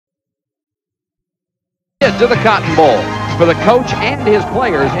To the Cotton Bowl. For the coach and his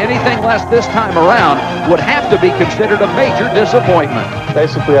players, anything less this time around would have to be considered a major disappointment.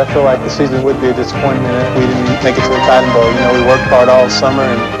 Basically, I feel like the season would be a disappointment if we didn't make it to the Cotton Bowl. You know, we worked hard all summer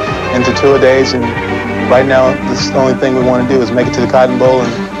and into two-a-days, and right now, this is the only thing we want to do is make it to the Cotton Bowl and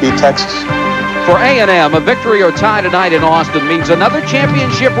beat Texas. For A&M, a victory or tie tonight in Austin means another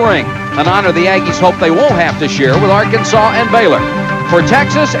championship ring, an honor the Aggies hope they won't have to share with Arkansas and Baylor. For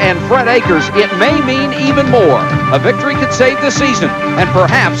Texas and Fred Akers, it may mean even more. A victory could save the season and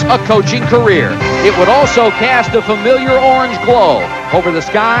perhaps a coaching career. It would also cast a familiar orange glow over the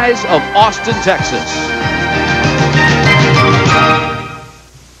skies of Austin, Texas.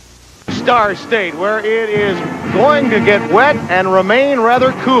 Star State, where it is going to get wet and remain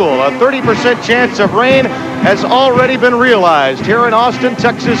rather cool. A 30% chance of rain has already been realized here in Austin,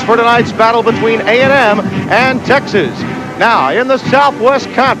 Texas for tonight's battle between A&M and Texas. Now, in the Southwest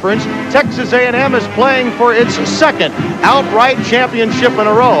Conference, Texas A&M is playing for its second outright championship in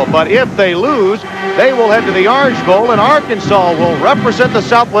a row. But if they lose, they will head to the Orange Bowl, and Arkansas will represent the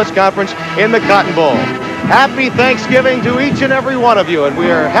Southwest Conference in the Cotton Bowl. Happy Thanksgiving to each and every one of you, and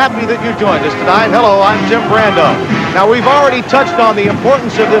we are happy that you joined us tonight. Hello, I'm Jim Brando. Now, we've already touched on the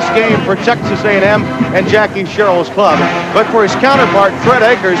importance of this game for Texas A&M and Jackie Sherrill's club, but for his counterpart, Fred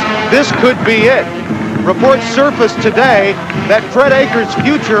Akers, this could be it. Reports surfaced today that Fred Akers'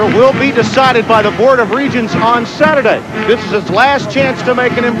 future will be decided by the Board of Regents on Saturday. This is his last chance to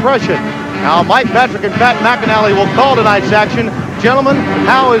make an impression. Now, Mike Patrick and Pat McAnally will call tonight's action. Gentlemen,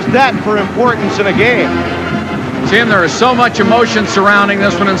 how is that for importance in a game? Jim, there is so much emotion surrounding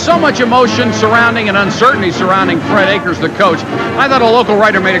this one, and so much emotion surrounding and uncertainty surrounding Fred Akers, the coach. I thought a local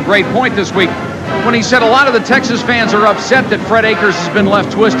writer made a great point this week when he said a lot of the Texas fans are upset that Fred Akers has been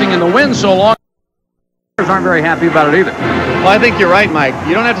left twisting in the wind so long. Aren't very happy about it either. Well, I think you're right, Mike.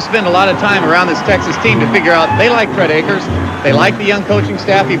 You don't have to spend a lot of time around this Texas team to figure out they like Fred Akers. They like the young coaching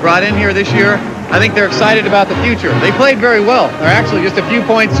staff he brought in here this year. I think they're excited about the future. They played very well. They're actually just a few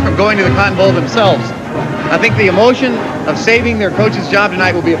points from going to the Cotton Bowl themselves. I think the emotion of saving their coach's job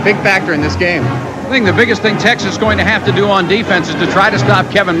tonight will be a big factor in this game. I think the biggest thing Texas is going to have to do on defense is to try to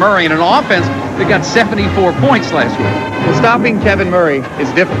stop Kevin Murray in an offense that got 74 points last week. Well, stopping Kevin Murray is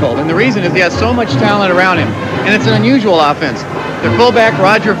difficult, and the reason is he has so much talent around him, and it's an unusual offense. Their fullback,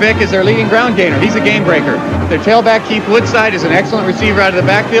 Roger Vick, is their leading ground gainer. He's a game breaker. Their tailback, Keith Woodside, is an excellent receiver out of the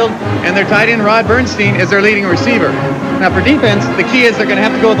backfield, and their tight end, Rod Bernstein, is their leading receiver. Now, for defense, the key is they're going to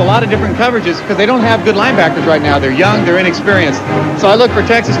have to go with a lot of different coverages because they don't have good linebackers right now. They're young, they're inexperienced. So I look for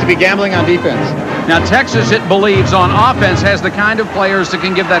Texas to be gambling on defense. Now, Texas, it believes, on offense has the kind of players that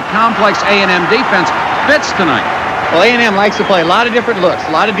can give that complex A&M defense fits tonight. Well, A&M likes to play a lot of different looks,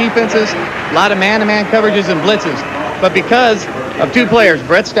 a lot of defenses, a lot of man-to-man coverages and blitzes. But because of two players,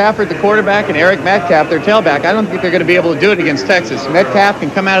 Brett Stafford, the quarterback, and Eric Metcalf, their tailback, I don't think they're going to be able to do it against Texas. Metcalf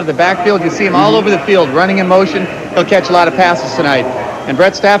can come out of the backfield. You see him all over the field running in motion. He'll catch a lot of passes tonight. And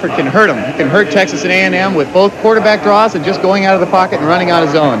Brett Stafford can hurt him. He can hurt Texas and A&M with both quarterback draws and just going out of the pocket and running out of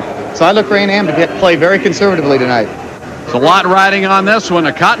zone. So I look for A&M to play very conservatively tonight. There's a lot riding on this one.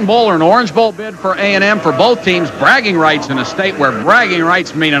 A Cotton Bowl or an Orange Bowl bid for A&M for both teams. Bragging rights in a state where bragging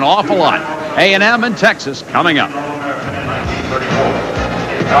rights mean an awful lot. A&M and Texas coming up.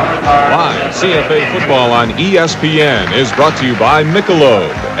 Live CFA football on ESPN is brought to you by Michelob.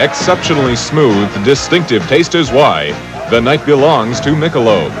 Exceptionally smooth, distinctive taste is why the night belongs to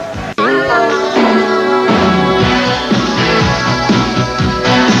Michelob.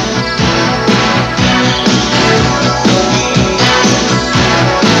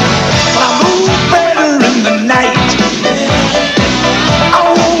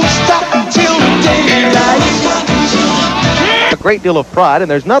 Great deal of pride, and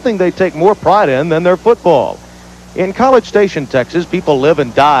there's nothing they take more pride in than their football. In College Station, Texas, people live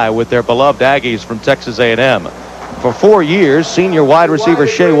and die with their beloved Aggies from Texas A&M. For 4 years, senior wide receiver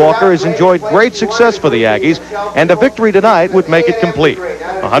Shea Walker has enjoyed great success for the Aggies, and a victory tonight would make it complete.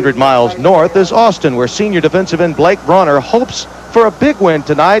 100 miles north is Austin, where senior defensive end Blake Bronner hopes for a big win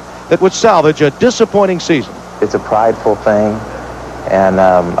tonight that would salvage a disappointing season. It's a prideful thing. And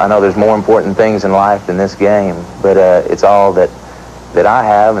I know there's more important things in life than this game, but it's all that I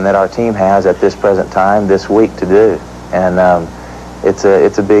have and that our team has at this present time this week to do. And it's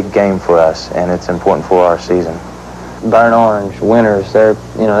a big game for us, and it's important for our season. Burnt Orange, winners,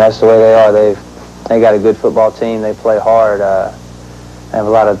 that's the way they are. They got a good football team. They play hard. They have a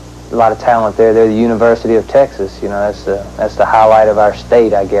lot of talent there. They're the University of Texas. That's the highlight of our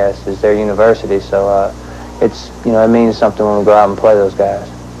state, I guess, is their university. So it means something when we go out and play those guys.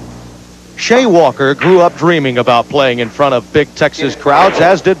 Shea Walker grew up dreaming about playing in front of big Texas crowds,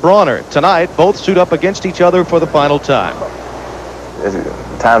 as did Bronner. Tonight, both suit up against each other for the final time. It's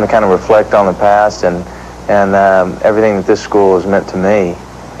time to kind of reflect on the past and everything that this school has meant to me,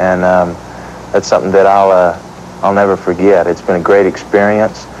 and that's something that I'll never forget. It's been a great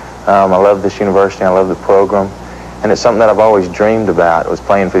experience. I love this university. I love the program, and it's something that I've always dreamed about. It was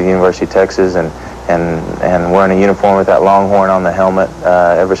playing for the University of Texas and wearing a uniform with that Longhorn on the helmet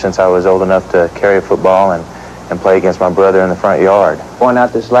ever since I was old enough to carry a football and play against my brother in the front yard. Going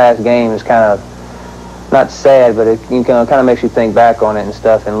out this last game is kind of not sad, but it kind of makes you think back on it and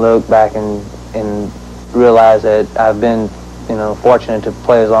stuff, and look back and realize that I've been, fortunate to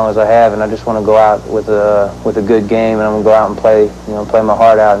play as long as I have, and I just want to go out with a good game, and I'm gonna go out and play, play my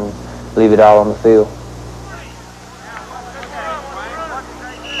heart out and leave it all on the field.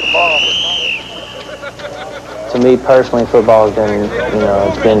 To me personally, football has been,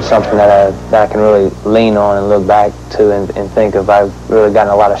 it's been something that I can really lean on and look back to and think of. I've really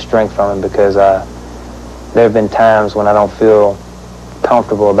gotten a lot of strength from it, because there have been times when I don't feel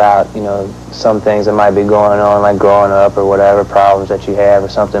comfortable about, some things that might be going on, like growing up or whatever, problems that you have or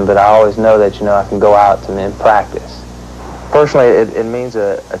something, but I always know that, I can go out and practice. Personally, it means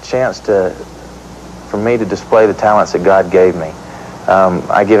a chance for me to display the talents that God gave me.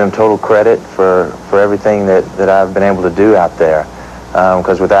 I give him total credit for everything that I've been able to do out there,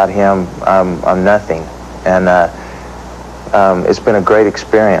 because without him, I'm nothing. And it's been a great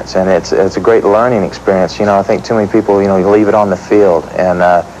experience, and it's a great learning experience. I think too many people, you leave it on the field, and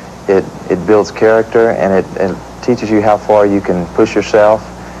it builds character, and it teaches you how far you can push yourself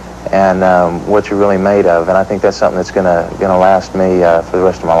and what you're really made of. And I think that's something that's gonna last me for the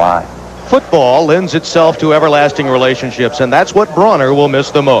rest of my life. Football lends itself to everlasting relationships, and that's what Bronner will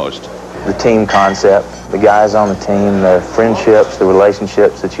miss the most. The team concept, the guys on the team, the friendships, the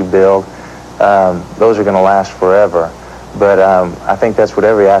relationships that you build, those are going to last forever. But I think that's what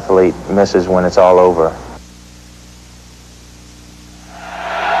every athlete misses when it's all over. Murray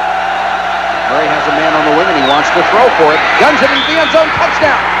has a man on the wing, and he wants to throw for it. Guns it into the end zone.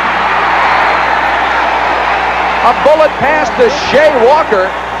 Touchdown. A bullet pass to Shea Walker.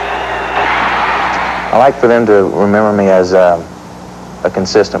 I like for them to remember me as a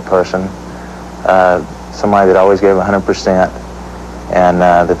consistent person, somebody that always gave 100%, and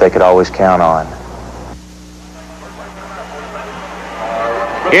that they could always count on.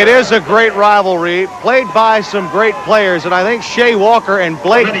 It is a great rivalry, played by some great players, and I think Shea Walker and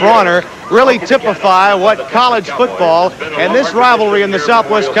Blake Bronner really typify what college football and this rivalry in the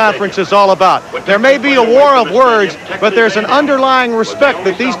Southwest Conference is all about. There may be a war of words, but there's an underlying respect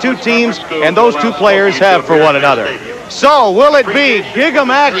that these two teams and those two players have for one another. So, will it be Gig 'em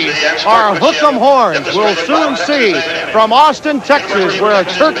Aggies or Hook 'em Horns? We'll soon see from Austin, Texas, where a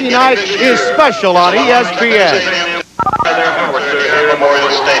turkey night is special on ESPN.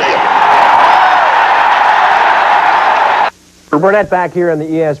 Burnett back here in the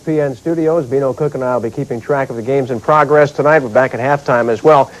ESPN studios. Bino Cook and I will be keeping track of the games in progress tonight. We're back at halftime as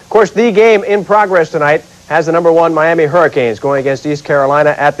well. Of course, the game in progress tonight has the #1 Miami Hurricanes going against East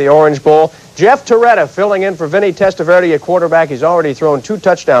Carolina at the Orange Bowl. Jeff Torretta filling in for Vinny Testaverde at quarterback. He's already thrown 2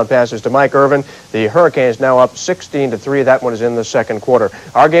 touchdown passes to Mike Irvin. The Hurricanes now up 16-3. That one is in the second quarter.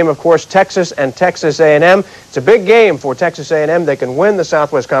 Our game, of course, Texas and Texas A&M. It's a big game for Texas A&M. They can win the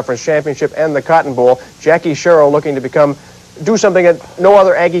Southwest Conference Championship and the Cotton Bowl. Jackie Sherrill looking to do something that no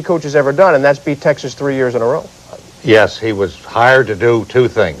other Aggie coach has ever done, and that's beat Texas 3 years in a row. Yes, he was hired to do 2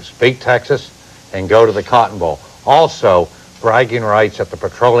 things, beat Texas and go to the Cotton Bowl. Also, bragging rights at the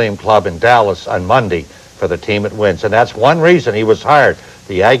Petroleum Club in Dallas on Monday for the team that wins. And that's one reason he was hired.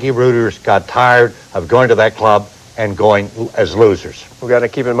 The Aggie rooters got tired of going to that club and going as losers. We've got to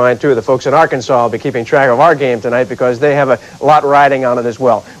keep in mind, too, the folks in Arkansas will be keeping track of our game tonight because they have a lot riding on it as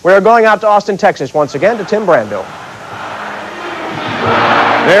well. We're going out to Austin, Texas once again to Tim Brando.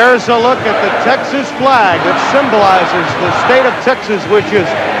 There's a look at the Texas flag that symbolizes the state of Texas, which has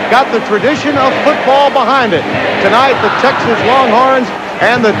got the tradition of football behind it. Tonight, the Texas Longhorns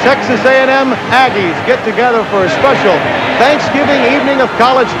and the Texas A&M Aggies get together for a special Thanksgiving evening of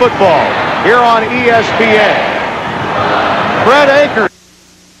college football here on ESPN. Fred Akers.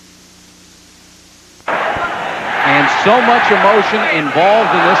 And so much emotion involved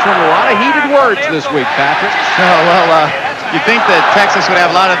in this one. A lot of heated words this week, Patrick. You think that Texas would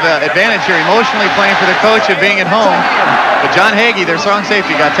have a lot of advantage here emotionally playing for their coach and being at home. But John Hagee, their strong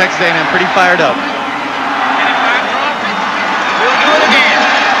safety, got Texas A&M pretty fired up. We'll do it again.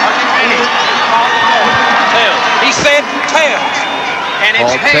 Tails. He said tails. And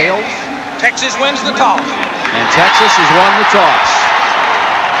it's tails. Texas wins the toss. And Texas has won the toss.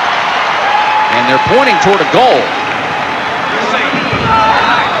 And they're pointing toward a goal.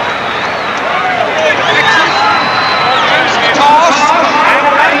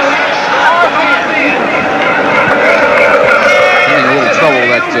 Having a little trouble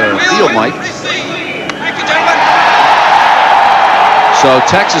with that field mic. So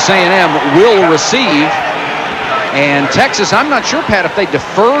Texas A&M will receive. And Texas, I'm not sure, Pat, if they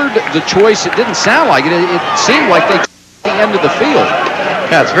deferred the choice. It didn't sound like it. It seemed like they took the end of the field.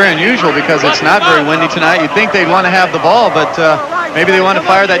 Yeah, it's very unusual because it's not very windy tonight. You'd think they'd want to have the ball, but maybe they want to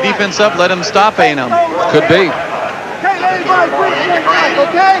fire that defense up, let them stop A&M. Could be.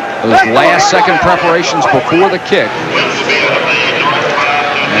 Those last-second preparations before the kick.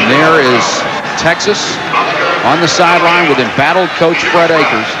 And there is Texas on the sideline with embattled coach Fred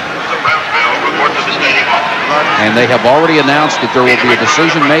Akers. And they have already announced that there will be a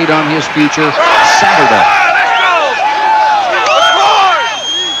decision made on his future Saturday.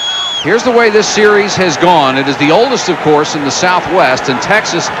 Here's the way this series has gone. It is the oldest, of course, in the Southwest, and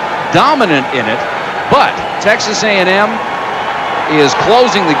Texas dominant in it. But Texas A&M is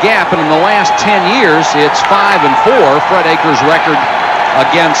closing the gap, and in the last 10 years, it's 5-4. Fred Akers' record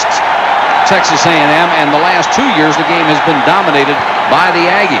against Texas A&M, and the last 2 years, the game has been dominated by the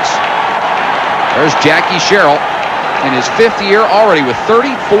Aggies. There's Jackie Sherrill in his 5th year already with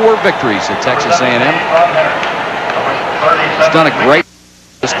 34 victories at Texas A&M. He's done a great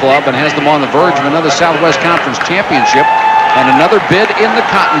this club and has them on the verge of another Southwest Conference championship and another bid in the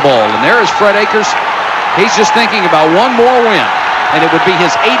Cotton Bowl. And there is Fred Akers. He's just thinking about one more win, and it would be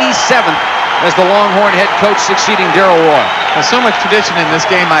his 87th as the Longhorn head coach, succeeding Darrell Roy. There's so much tradition in this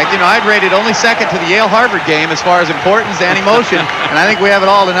game, Mike. You know, I'd rate it only second to the Yale-Harvard game as far as importance and emotion, and I think we have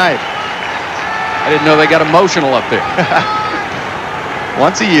it all tonight. I didn't know they got emotional up there.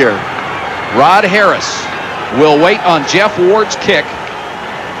 Once a year. Rod Harris will wait on Jeff Ward's kick.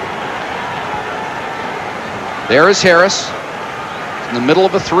 There is Harris in the middle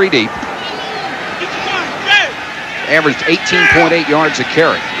of a 3-deep. Averaged 18.8 yards a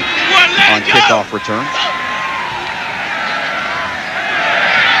carry on kickoff return.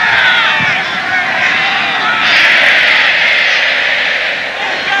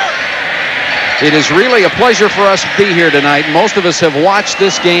 It is really a pleasure for us to be here tonight. Most of us have watched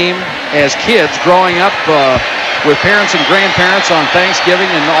this game as kids growing up with parents and grandparents on Thanksgiving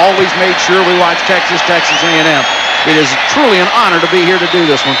and always made sure we watched Texas A&M. It is truly an honor to be here to do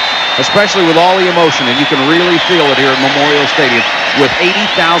this one, especially with all the emotion, and you can really feel it here at Memorial Stadium with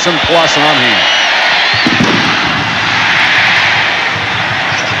 80,000 plus on hand.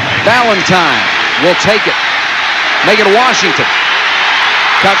 Valentine will take it. Make it Washington.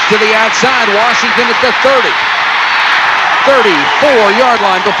 Cuts to the outside. Washington at the 30. 34-yard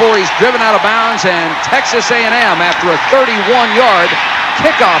line before he's driven out of bounds, and Texas A&M, after a 31-yard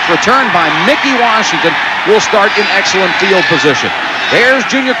kickoff return by Mickey Washington, will start in excellent field position. There's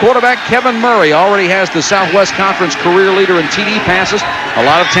junior quarterback Kevin Murray. Already has the Southwest Conference career leader in TD passes. A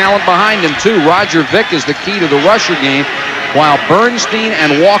lot of talent behind him, too. Roger Vick is the key to the rusher game, while Bernstein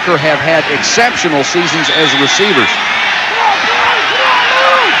and Walker have had exceptional seasons as receivers.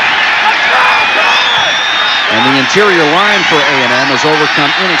 And the interior line for A&M has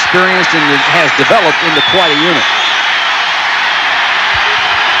overcome inexperience and has developed into quite a unit.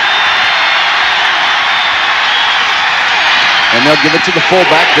 And they'll give it to the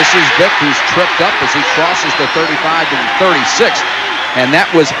fullback. This is Vick, who's tripped up as he crosses the 35 to the 36. And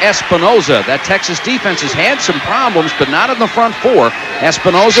that was Espinoza. That Texas defense has had some problems, but not in the front four.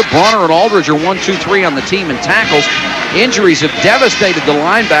 Espinoza, Bronner, and Aldridge are 1-2-3 on the team in tackles. Injuries have devastated the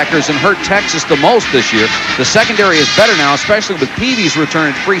linebackers and hurt Texas the most this year. The secondary is better now, especially with Peavy's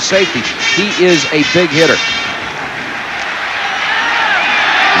return at free safety. He is a big hitter.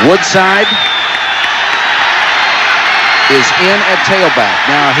 Woodside is in at tailback.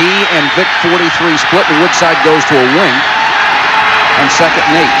 Now he and Vic 43 split, and Woodside goes to a wing on 2nd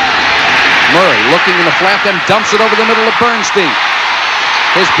and 8. Murray looking in the flat, then dumps it over the middle of Bernstein.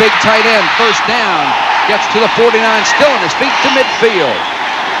 His big tight end, first down, gets to the 49, still on his feet to midfield.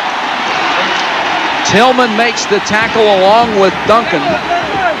 Tillman makes the tackle along with Duncan,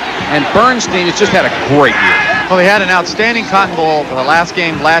 and Bernstein has just had a great year. Well, he had an outstanding Cotton Bowl the last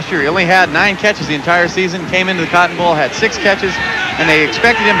game last year. He only had 9 catches the entire season, came into the Cotton Bowl, had 6 catches, and they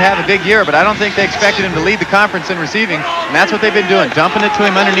expected him to have a big year, but I don't think they expected him to lead the conference in receiving, and that's what they've been doing, dumping it to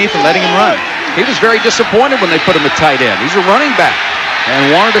him underneath and letting him run. He was very disappointed when they put him at tight end. He's a running back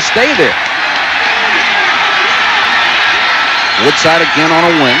and wanted to stay there. Woodside again on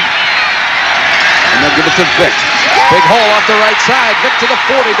a wing, and they'll give it to Vick. Big hole off the right side. Vick to the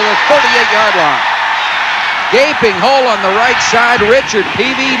 40, to the 38-yard line. gaping hole on the right side. Richard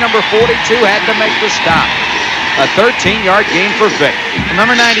Peavy, number 42, had to make the stop. A 13-yard gain for Vic.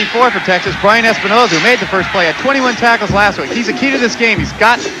 Number 94 for Texas, Brian Espinoza, who made the first play, had 21 tackles last week. He's the key to this game.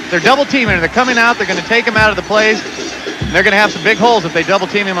 They're double teaming him. They're coming out. They're going to take him out of the plays. And they're going to have some big holes if they double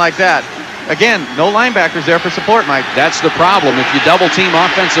team him like that. Again, no linebackers there for support, Mike. That's the problem. If you double team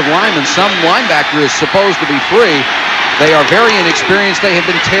offensive linemen, some linebacker is supposed to be free. They are very inexperienced. They have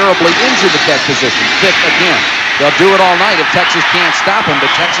been terribly injured at that position. Vic again. They'll do it all night if Texas can't stop them, but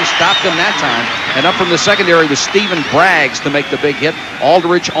Texas stopped them that time. And up from the secondary was Stephen Braggs to make the big hit.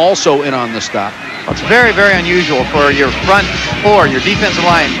 Aldridge also in on the stop. Well, it's very, very unusual for your front four, your defensive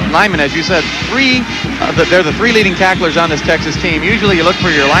linemen, as you said, they're the three leading tacklers on this Texas team. Usually you look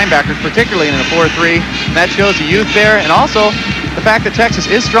for your linebackers, particularly in a 4-3, and that shows the youth there, and also the fact that Texas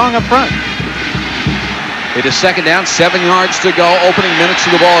is strong up front. It is second down, 7 yards to go, opening minutes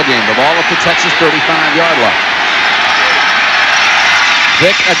of the ball game. The ball at the Texas 35-yard line.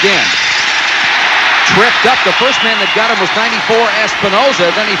 Vic again. Tripped up. The first man that got him was 94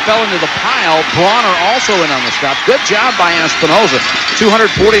 Espinoza. Then he fell into the pile. Bronner also in on the stop. Good job by Espinoza.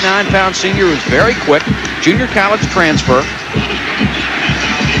 249-pound senior who's very quick. Junior college transfer.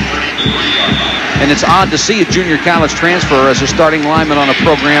 And it's odd to see a junior college transfer as a starting lineman on a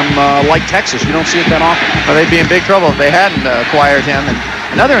program like Texas. You don't see it that often. Well, they'd be in big trouble if they hadn't acquired him. And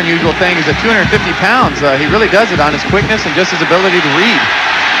another unusual thing is at 250 pounds, he really does it on his quickness and just his ability to read.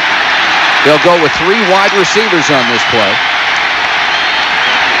 They'll go with 3 wide receivers on this play.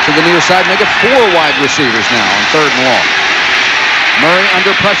 To the near side, make it 4 wide receivers now on 3rd and long. Murray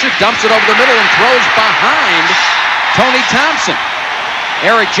under pressure, dumps it over the middle and throws behind Tony Thompson.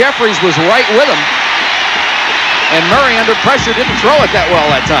 Eric Jeffries was right with him. And Murray under pressure didn't throw it that well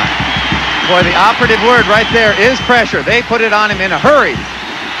that time. Boy, the operative word right there is pressure. They put it on him in a hurry.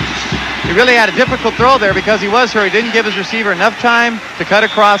 He really had a difficult throw there because he was hurried. Didn't give his receiver enough time to cut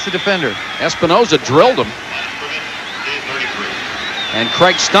across the defender. Espinoza drilled him. And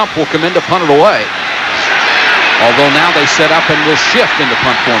Craig Stump will come in to punt it away. Although now they set up and will shift into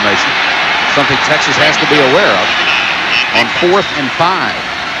punt formation. Something Texas has to be aware of on 4th and 5.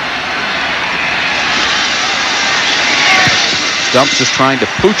 Stump's just trying to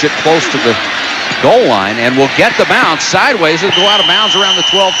pooch it close to the goal line and will get the bounce sideways. It'll go out of bounds around the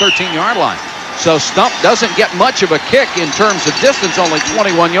 12, 13-yard line. So Stump doesn't get much of a kick in terms of distance, only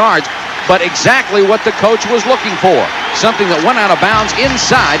 21 yards, but exactly what the coach was looking for. Something that went out of bounds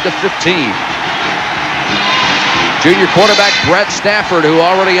inside the 15. Junior quarterback Brett Stafford, who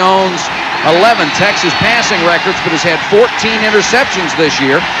already owns 11 Texas passing records, but has had 14 interceptions this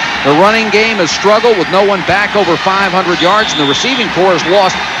year. The running game has struggled with no one back over 500 yards, and the receiving corps has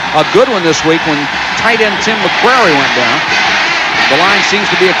lost a good one this week when tight end Tim McCrary went down. The line seems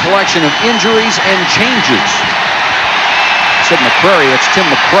to be a collection of injuries and changes. I said McCrary, it's Tim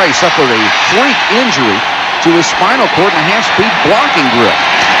McCrary suffered a freak injury to his spinal cord in a half-speed blocking drill.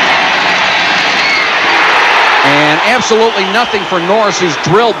 And absolutely nothing for Norris, who's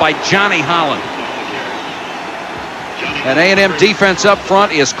drilled by Johnny Holland. And A&M defense up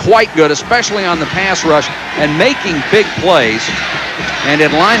front is quite good, especially on the pass rush and making big plays. And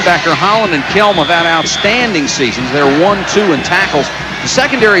at linebacker, Holland and Kelm have had outstanding seasons. They're 1-2 in tackles. The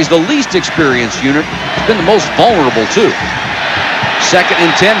secondary is the least experienced unit. It's been the most vulnerable, too. 2nd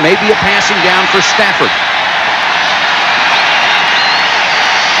and 10, maybe a passing down for Stafford.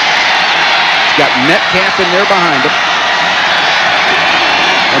 Got Metcalf in there behind him.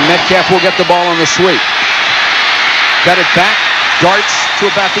 And Metcalf will get the ball on the sweep. Cut it back, darts to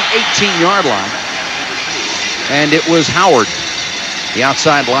about the 18-yard line. And it was Howard, the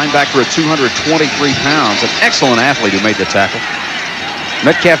outside linebacker at 223 pounds. An excellent athlete who made the tackle.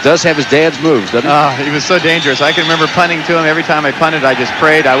 Metcalf does have his dad's moves, doesn't he? Oh, he was so dangerous. I can remember punting to him. Every time I punted, I just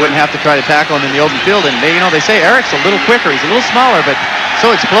prayed I wouldn't have to try to tackle him in the open field. And they say Eric's a little quicker. He's a little smaller, but so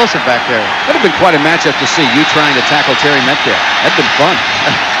explosive back there. That would have been quite a matchup to see, you trying to tackle Terry Metcalf. That'd been fun.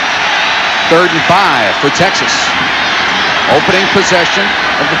 3rd and 5 for Texas. Opening possession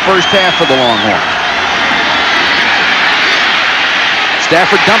of the first half for the Longhorns.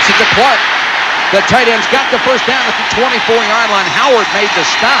 Stafford dumps it to Clark. The tight end's got the first down at the 24-yard line. Howard made the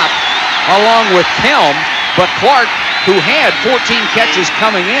stop along with Kelm, but Clark, who had 14 catches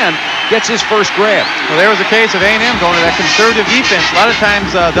coming in, gets his first grab. Well, there was a case of A&M going to that conservative defense. A lot of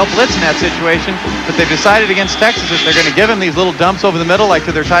times they'll blitz in that situation, but they've decided against Texas that they're going to give them these little dumps over the middle like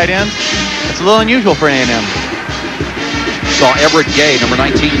to their tight ends. It's a little unusual for A&M. Saw Everett Gay, number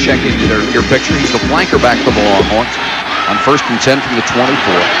 19, check into your picture. He's the flanker back for the Longhorns on 1st and 10 from the 24.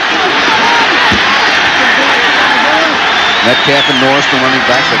 Metcalf and Norris, the running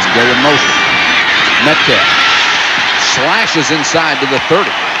back. That's Gay in motion. Metcalf slashes inside to the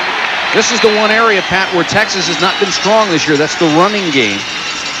 30. This is the one area, Pat, where Texas has not been strong this year. That's the running game.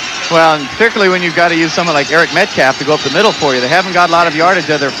 Well, and particularly when you've got to use someone like Eric Metcalf to go up the middle for you. They haven't got a lot of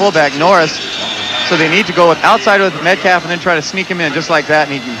yardage of their fullback, Norris, so they need to go outside with Metcalf and then try to sneak him in just like that,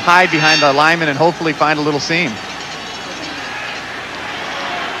 and he can hide behind the lineman and hopefully find a little seam.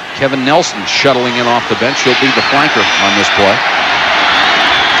 Kevin Nelson shuttling in off the bench. He'll be the flanker on this play.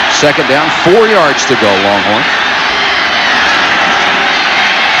 Second down, 4 yards to go, Longhorn.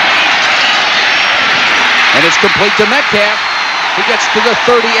 And it's complete to Metcalf. He gets to the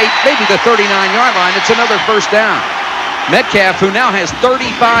 38, maybe the 39-yard line. It's another first down. Metcalf, who now has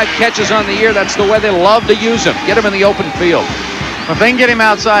 35 catches on the year, that's the way they love to use him. Get him in the open field. Well, if they can get him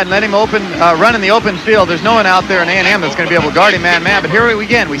outside and let him run in the open field, there's no one out there in A&M that's going to be able to guard him man-man. But here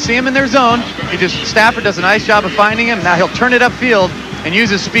again, we see him in their zone. Stafford does a nice job of finding him. Now he'll turn it upfield and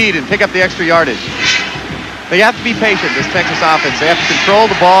use his speed and pick up the extra yardage. They have to be patient, this Texas offense. They have to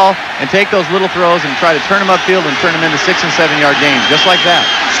control the ball and take those little throws and try to turn them upfield and turn them into 6- and 7-yard gains, just like that.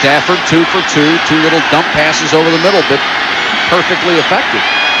 Stafford 2 for 2, 2 little dump passes over the middle, but perfectly effective.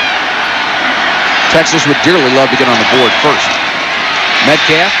 Texas would dearly love to get on the board first.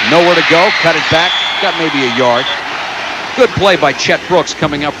 Metcalf, nowhere to go, cut it back, got maybe a yard. Good play by Chet Brooks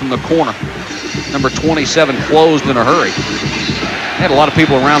coming up from the corner. Number 27 closed in a hurry. They had a lot of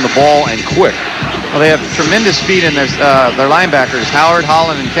people around the ball and quick. Well, they have tremendous speed in their linebackers. Howard,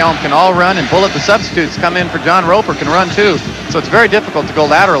 Holland, and Kelm can all run, and Bullet, the substitutes, come in for John Roper, can run too. So it's very difficult to go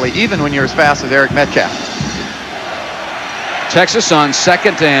laterally, even when you're as fast as Eric Metcalf. Texas on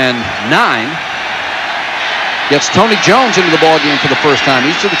 2nd and 9. Gets Tony Jones into the ballgame for the first time.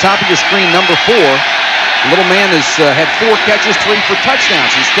 He's to the top of your screen, number 4. The little man has had 4 catches, 3 for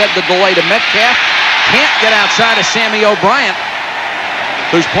touchdowns. Instead, the delay to Metcalf. Can't get outside of Sammy O'Brien,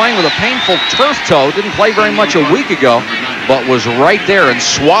 who's playing with a painful turf toe. Didn't play very much a week ago, but was right there and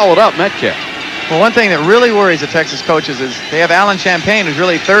swallowed up Metcalf. Well, one thing that really worries the Texas coaches is they have Alan Champagne, who's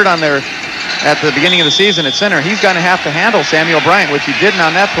really third on their at the beginning of the season at center. He's going to have to handle Samuel Bryant, which he didn't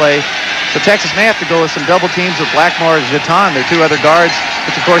on that play. So Texas may have to go with some double teams with Blackmore and Jeton, their 2 other guards,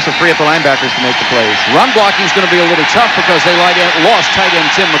 which of course will free up the linebackers to make the plays. Run blocking is going to be a little tough because they lost tight end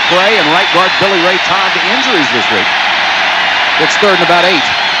Tim McRae and right guard Billy Ray Todd to injuries this week. It's 3rd and about 8.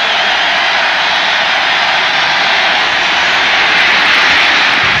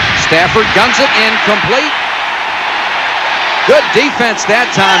 Stafford guns it incomplete. Good defense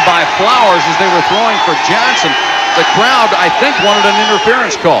that time by Flowers as they were throwing for Johnson. The crowd, I think, wanted an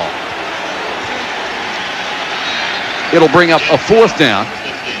interference call. It'll bring up a 4th down.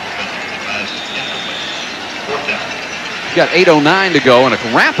 Got 8:09 to go in a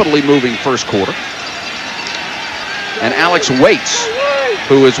rapidly moving first quarter. And Alex Waits,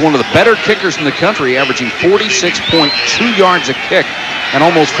 who is one of the better kickers in the country, averaging 46.2 yards a kick and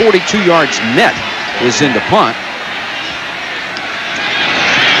almost 42 yards net, is in to punt.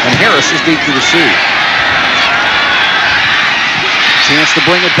 And Harris is deep to receive. Chance to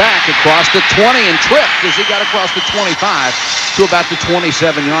bring it back across the 20 and tripped as he got across the 25 to about the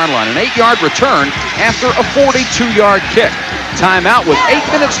 27-yard line. An 8-yard return after a 42-yard kick. Timeout with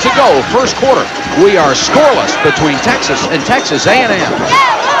 8 minutes to go, first quarter. We are scoreless between Texas and Texas A&M.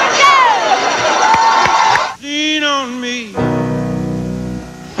 Lean on me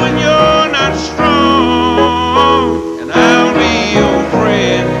when you're not strong, and I'll be your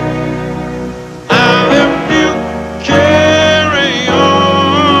friend. I'll help you carry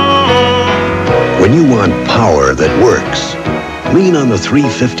on. When you want power that works, lean on the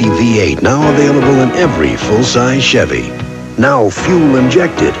 350 V8, now available in every full-size Chevy. Now fuel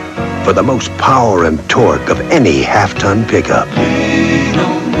injected for the most power and torque of any half-ton pickup. Lean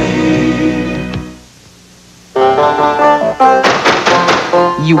on me.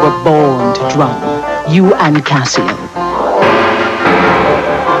 You were born to drum. You and Casio.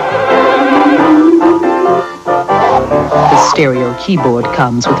 The stereo keyboard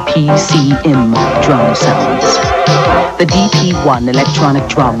comes with PCM drum sounds. The DP1 electronic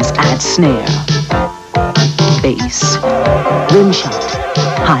drums add snare, bass, rim shot,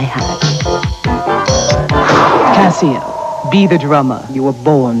 hi-hat. Casio, be the drummer you were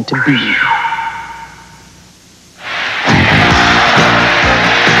born to be.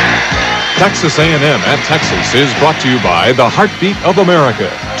 Texas A&M at Texas is brought to you by the heartbeat of America,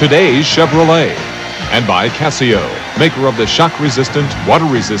 today's Chevrolet, and by Casio, maker of the shock-resistant,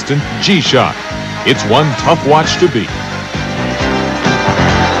 water-resistant G-Shock. It's one tough watch to beat.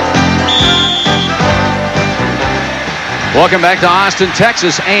 Welcome back to Austin,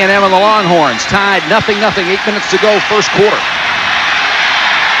 Texas. A&M and the Longhorns tied 0-0, 8 minutes to go, first quarter.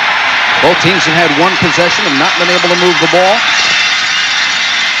 Both teams have had one possession and not been able to move the ball,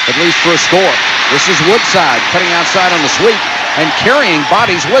 at least for a score. This is Woodside cutting outside on the sweep and carrying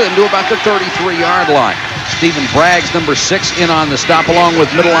bodies with him to about the 33-yard line. Stephen Bragg's number 6 in on the stop, along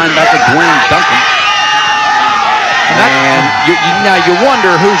with middle linebacker Dwayne Duncan. And now you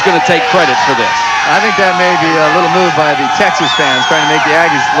wonder who's going to take credit for this. I think that may be a little move by the Texas fans trying to make the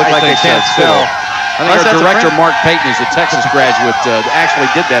Aggies look like they can't spell. I think our director, Mark Payton, is a Texas graduate, actually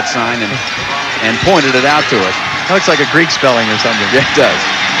did that sign and pointed it out to us. It looks like a Greek spelling or something. Yeah, it does.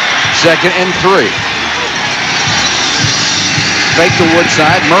 2nd and 3. Fake to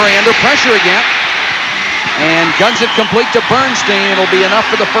Woodside. Murray under pressure again. And guns it complete to Bernstein. It'll be enough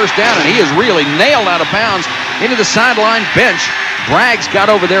for the first down, and he is really nailed out of bounds into the sideline bench. Bragg's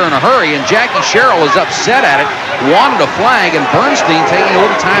got over there in a hurry, and Jackie Sherrill is upset at it, wanted a flag, and Bernstein taking a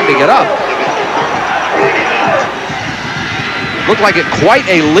little time to get up. Looked like quite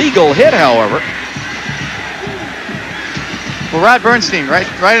a legal hit, however. Well, Rod Bernstein, right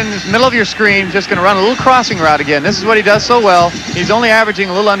in the middle of your screen, just going to run a little crossing route again. This is what he does so well. He's only averaging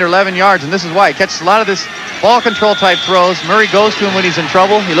a little under 11 yards, and this is why. He catches a lot of this ball control type throws. Murray goes to him when he's in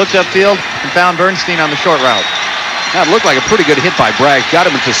trouble. He looked upfield and found Bernstein on the short route. That looked like a pretty good hit by Bragg. Got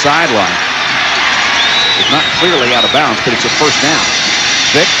him at the sideline. It's not clearly out of bounds, but it's a first down.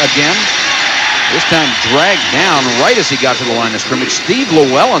 Vick again. This time dragged down right as he got to the line of scrimmage. Steve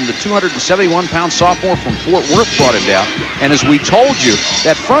Llewellyn, the 271-pound sophomore from Fort Worth, brought him down. And as we told you,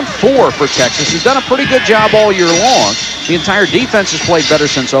 that front four for Texas has done a pretty good job all year long. The entire defense has played better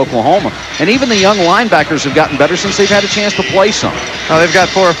since Oklahoma. And even the young linebackers have gotten better since they've had a chance to play some. Well, they've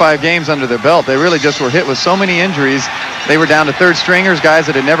got 4 or 5 games under their belt. They really just were hit with so many injuries. They were down to third stringers, guys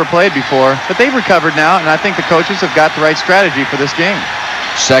that had never played before. But they've recovered now, and I think the coaches have got the right strategy for this game.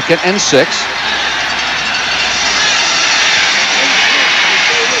 2nd and 6.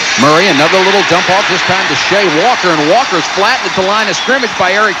 Murray, another little dump off, this time to Shea Walker, and Walker's flattened at the line of scrimmage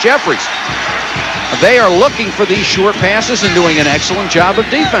by Eric Jeffries. They are looking for these short passes and doing an excellent job of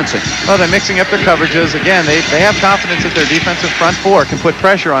defensing. Well, they're mixing up their coverages. Again, they have confidence that their defensive front four can put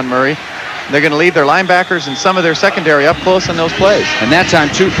pressure on Murray. They're going to leave their linebackers and some of their secondary up close on those plays. And that time,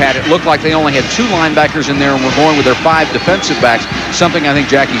 too, Pat, it looked like they only had 2 linebackers in there and were going with their 5 defensive backs, something I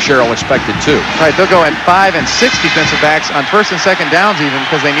think Jackie Sherrill expected, too. Right, they'll go at 5 and 6 defensive backs on 1st and 2nd downs even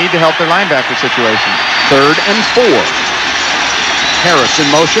because they need to help their linebacker situation. 3rd and 4. Harris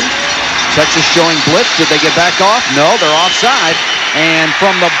in motion. Texas showing blitz. Did they get back off? No, they're offside. And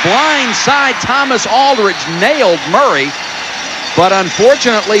from the blind side, Thomas Aldridge nailed Murray. But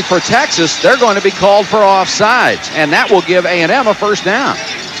unfortunately for Texas, they're going to be called for offsides, and that will give A&M a first down.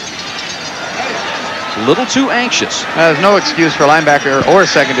 A little too anxious. There's no excuse for a linebacker or a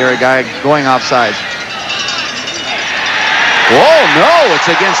secondary guy going offsides. Oh, no, it's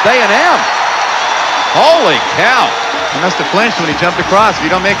against A&M. Holy cow. He must have flinched when he jumped across. If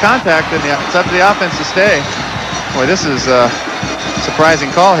you don't make contact, then it's up to the offense to stay. Boy, this is a surprising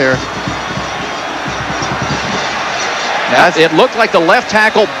call here. It looked like the left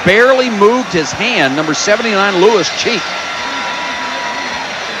tackle barely moved his hand. Number 79, Lewis Cheek.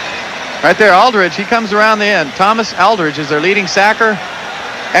 Right there, Aldridge, he comes around the end. Thomas Aldridge is their leading sacker.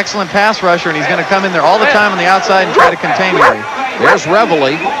 Excellent pass rusher, and he's going to come in there all the time on the outside and try to contain Murray. There's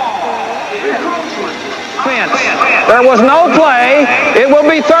Reveille. There was no play. It will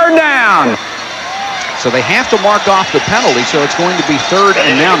be 3rd down. So they have to mark off the penalty, so it's going to be 3rd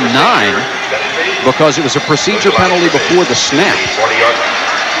and now 9 because it was a procedure penalty before the snap.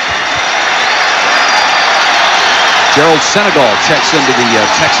 Gerald Senegal checks into the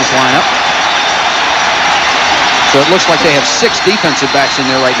Texas lineup. So it looks like they have 6 defensive backs in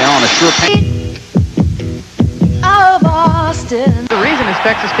there right now on a sure pass. The reason is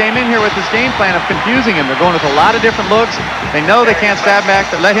Texas came in here with this game plan of confusing him. They're going with a lot of different looks. They know they can't stand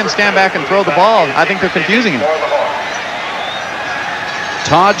back. They let him stand back and throw the ball. I think they're confusing him.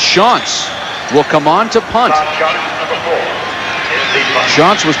 Todd Shantz will come on to punt.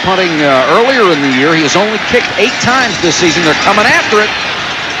 Shantz was punting earlier in the year. He has only kicked 8 times this season. They're coming after it,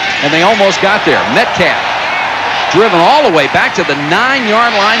 and they almost got there. Metcalf driven all the way back to the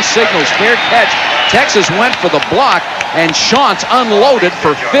 9-yard line, signals fair catch. Texas went for the block, and Shantz unloaded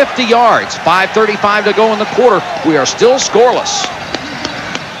for 50 yards. 5:35 to go in the quarter. We are still scoreless.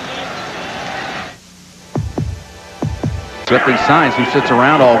 Ripping signs who sits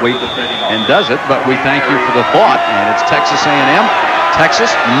around all week and does it, but we thank you for the thought, and it's Texas A&M.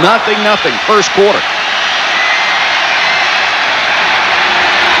 Texas, 0-0, first quarter.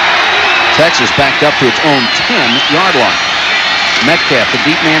 Texas backed up to its own 10-yard line. Metcalf, the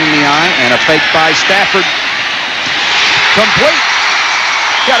deep man in the eye, and a fake by Stafford. Complete.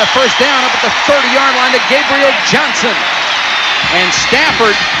 got a first down up at the 30-yard line to Gabriel Johnson. And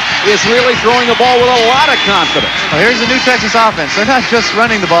Stafford is really throwing the ball with a lot of confidence. Well, here's the new Texas offense. They're not just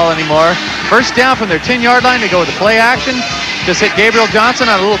running the ball anymore. First down from their 10-yard line, they go with the play action. Just hit Gabriel Johnson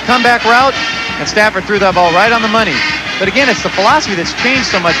on a little comeback route, and Stafford threw that ball right on the money. But again, it's the philosophy that's changed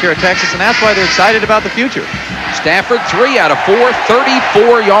so much here at Texas, and that's why they're excited about the future. Stafford, 3 out of 4,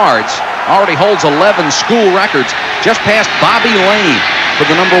 34 yards. Already holds 11 school records, just past Bobby Lane for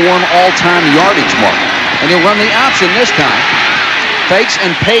the #1 all-time yardage mark. And he'll run the option this time. Fakes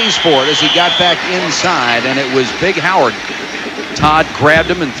and pays for it as he got back inside, and it was Big Howard. Todd grabbed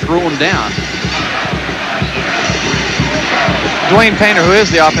him and threw him down. Dwayne Painter, who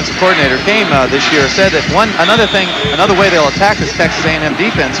is the offensive coordinator, came this year, said that another way they'll attack this Texas A&M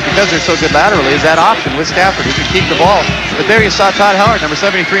defense, because they're so good laterally, is that option with Stafford, who can keep the ball. But there you saw Todd Howard, number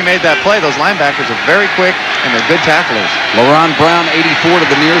 73, made that play. Those linebackers are very quick, and they're good tacklers. LaRon Brown, 84 to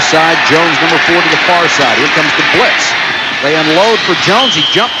the near side. Jones, number 4 to the far side. Here comes the blitz. They unload for Jones. He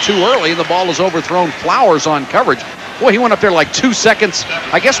jumped too early. The ball is overthrown. Flowers on coverage. Boy, he went up there like 2 seconds.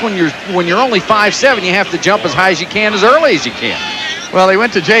 I guess when you're only 5'7", you have to jump as high as you can, as early as you can. Well, he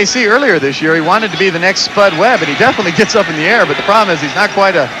went to JC earlier this year. He wanted to be the next Spud Webb, and he definitely gets up in the air. But the problem is he's not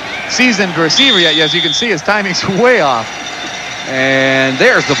quite a seasoned receiver yet. As you can see, his timing's way off. And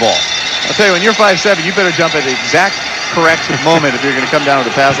there's the ball. I'll tell you, when you're 5'7", you better jump at the exact correct moment if you're going to come down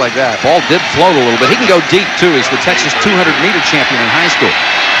with a pass like that. Ball did float a little bit. He can go deep, too. He's the Texas 200-meter champion in high school.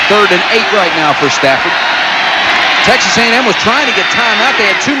 3rd and 8 right now for Stafford. Texas A&M was trying to get time out. They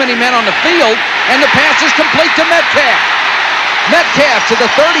had too many men on the field, and the pass is complete to Metcalf. Metcalf to the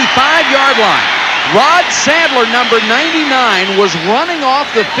 35-yard line. Rod Sadler, number 99, was running off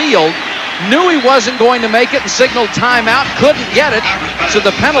the field, knew he wasn't going to make it, and signaled timeout, couldn't get it, so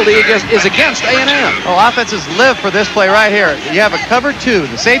the penalty is against A&M. Oh, offenses live for this play right here. You have a cover 2.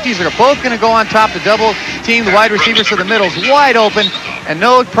 The safeties are both going to go on top to double team the wide receivers, so the middle's wide open, and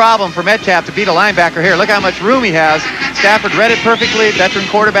no problem for Metcalf to beat a linebacker here. Look how much room he has. Stafford read it perfectly. Veteran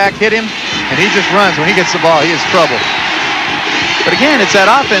quarterback hit him, and he just runs. When he gets the ball, he is trouble. But again, it's that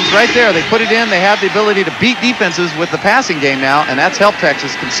offense right there. They put it in. They have the ability to beat defenses with the passing game now, and that's helped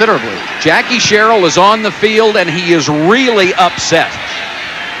Texas considerably. Jackie Sherrill is on the field, and he is really upset.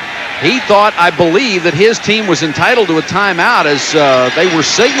 He thought, I believe, that his team was entitled to a timeout as they were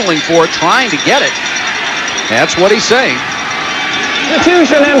signaling for it, trying to get it. That's what he's saying.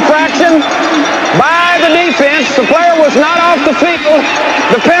 Substitution infraction by the defense. The player was not off the field.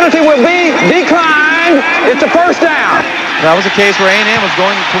 The penalty will be declined. It's a first down. That was a case where A&M was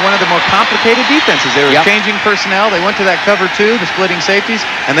going to one of the more complicated defenses. They were changing personnel. They went to that cover 2, the splitting safeties,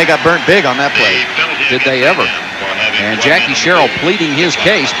 and they got burnt big on that play. Did they ever? And Jackie Sherrill pleading his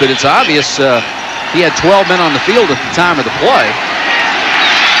case, but it's obvious he had 12 men on the field at the time of the play.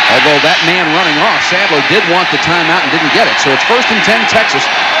 Although that man running off, Sadler did want the timeout and didn't get it. So it's 1st and 10 Texas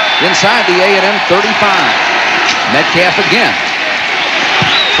inside the A&M 35. Metcalf again.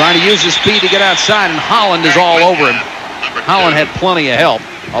 Trying to use his speed to get outside, and Holland is all over him. Holland had plenty of help.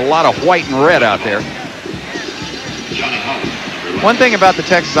 A lot of white and red out there. One thing about the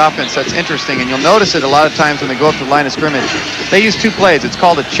Texas offense that's interesting, and you'll notice it a lot of times when they go up to the line of scrimmage, they use 2 plays. It's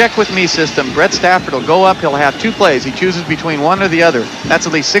called a check with me system. Brett Stafford will go up. He'll have 2 plays. He chooses between one or the other. That's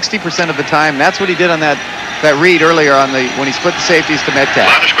at least 60% of the time. That's what he did on that read earlier when he split the safeties to Metcalf.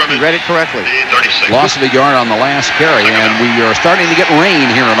 He read it correctly. Loss of a yard on the last carry, and we are starting to get rain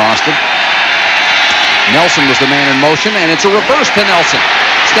here in Austin. Nelson was the man in motion, and it's a reverse to Nelson.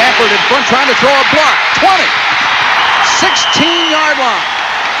 Stafford in front trying to throw a block. 20. 16-yard line.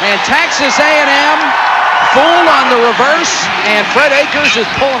 And Texas A&M fooled on the reverse, and Fred Akers is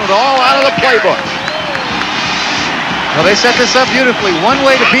pulling it all out of the playbook. Well, they set this up beautifully. One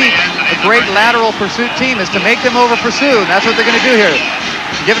way to beat a great lateral pursuit team is to make them over pursue, and that's what they're going to do here.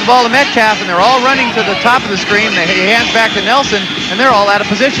 Giving the ball to Metcalf, and they're all running to the top of the screen. He hands back to Nelson, and they're all out of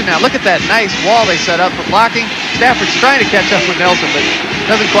position now. Look at that nice wall they set up for blocking. Stafford's trying to catch up with Nelson, but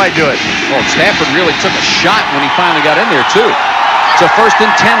doesn't quite do it. Well, Stafford really took a shot when he finally got in there, too. It's a 1st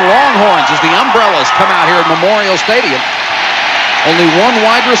and 10 Longhorns as the umbrellas come out here at Memorial Stadium. Only one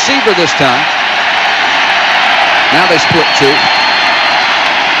wide receiver this time. Now they split 2.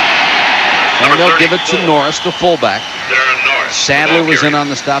 And they'll give it to Norris, the fullback. Sadler was in on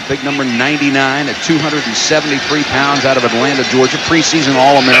the stop, big number 99 at 273 pounds out of Atlanta, Georgia, preseason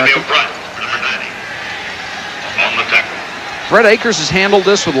All-American. Fred Akers has handled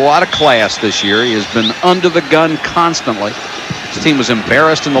this with a lot of class this year. He has been under the gun constantly. His team was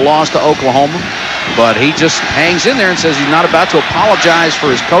embarrassed in the loss to Oklahoma, but he just hangs in there and says he's not about to apologize for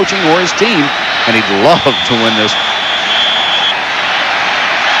his coaching or his team, and he'd love to win this.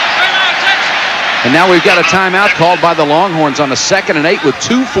 And now we've got a timeout called by the Longhorns on a 2nd and 8 with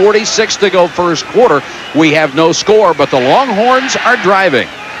 2:46 to go first quarter. We have no score, but the Longhorns are driving.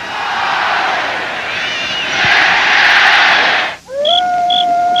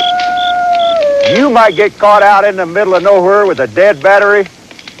 You might get caught out in the middle of nowhere with a dead battery,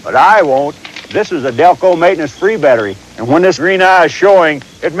 but I won't. This is a Delco maintenance-free battery, and when this green eye is showing,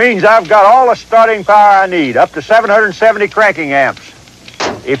 it means I've got all the starting power I need, up to 770 cranking amps.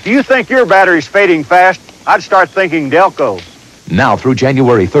 If you think your battery's fading fast, I'd start thinking Delco. Now through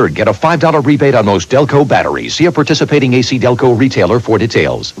January 3rd, get a $5 rebate on most Delco batteries. See a participating AC Delco retailer for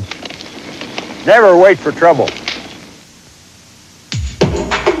details. Never wait for trouble.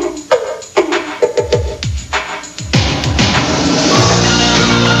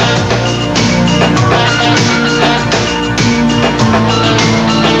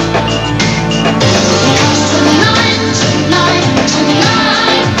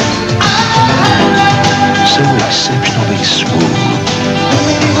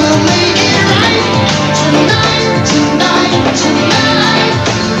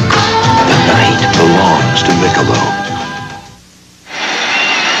 Belongs to Michelob.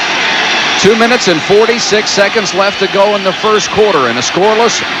 2 minutes and 46 seconds left to go in the first quarter in a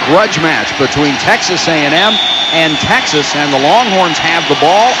scoreless grudge match between Texas A&M and Texas, and the Longhorns have the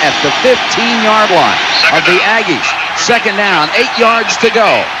ball at the 15-yard line of the Aggies. 2nd down, 8 yards to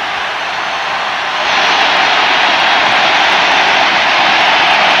go.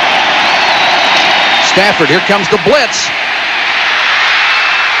 Stafford, here comes the blitz.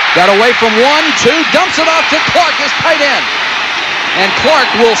 Got away from 1, 2, dumps it off to Clark, his tight end. And Clark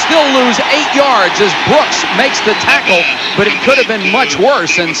will still lose 8 yards as Brooks makes the tackle, but it could have been much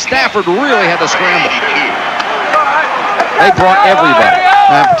worse, and Stafford really had to scramble. They brought everybody.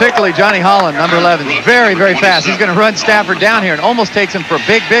 Particularly Johnny Holland, number 11, very, very fast. He's going to run Stafford down here and almost takes him for a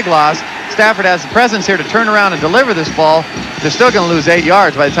big, big loss. Stafford has the presence here to turn around and deliver this ball. They're still going to lose 8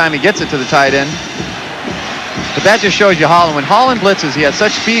 yards by the time he gets it to the tight end. But that just shows you Holland. When Holland blitzes, he has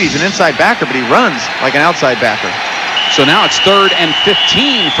such speed. He's an inside backer, but he runs like an outside backer. So now it's 3rd and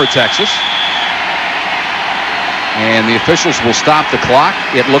 15 for Texas. And the officials will stop the clock.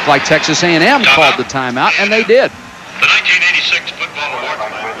 It looked like Texas A&M called the timeout, and they did. The 1986 Football Award.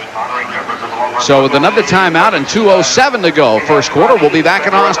 So with another timeout and 2:07 to go first quarter, we'll be back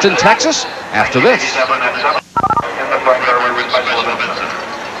in Austin, Texas after this.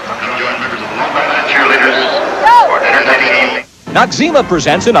 Noxzema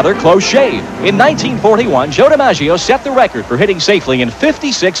presents another close shave. In 1941, Joe DiMaggio set the record for hitting safely in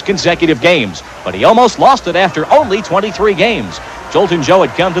 56 consecutive games, but he almost lost it after only 23 games. Joltin' Joe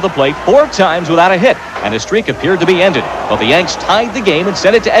had come to the plate 4 times without a hit, and his streak appeared to be ended. But the Yanks tied the game and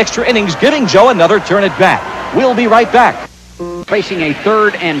sent it to extra innings, giving Joe another turn at bat. We'll be right back. Facing a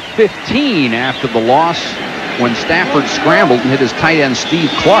 3rd and 15 after the loss when Stafford scrambled and hit his tight end Steve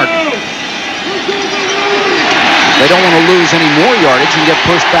Clark. They don't want to lose any more yardage and get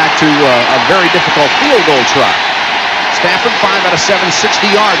pushed back to a very difficult field goal try. Stafford 5 out of 7, 60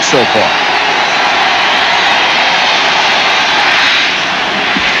 yards so far.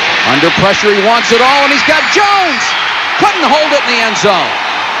 Under pressure, he wants it all, and he's got Jones. Couldn't hold it in the end zone.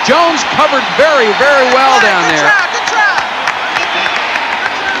 Jones covered very, very well down there.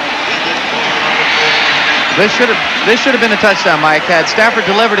 This should have been a touchdown, Mike. Had Stafford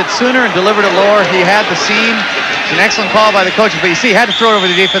delivered it sooner and delivered it lower, he had the seam. It's an excellent call by the coaches, but you see, he had to throw it over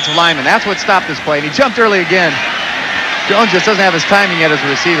the defensive lineman. That's what stopped this play, and he jumped early again. Jones just doesn't have his timing yet as a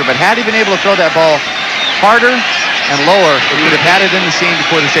receiver, but had he been able to throw that ball harder and lower, he would have had it in the seam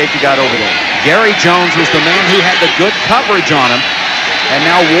before the safety got over there. Gary Jones was the man who had the good coverage on him, and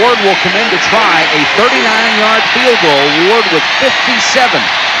now Ward will come in to try a 39-yard field goal. Ward with 57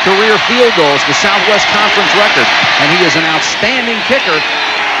 career field goals, the Southwest Conference record, and he is an outstanding kicker.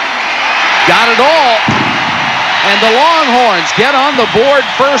 Got it all. And the Longhorns get on the board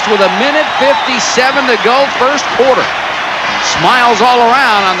first with 1:57 to go first quarter. Smiles all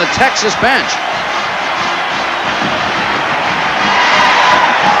around on the Texas bench.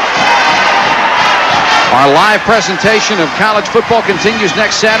 Our live presentation of college football continues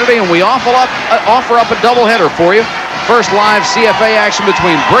next Saturday, and we offer up a doubleheader for you. First live CFA action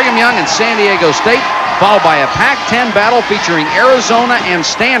between Brigham Young and San Diego State, followed by a Pac-10 battle featuring Arizona and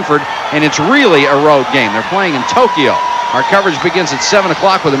Stanford, and it's really a road game. They're playing in Tokyo. Our coverage begins at 7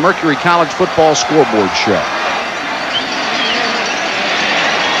 o'clock with the Mercury College Football Scoreboard Show.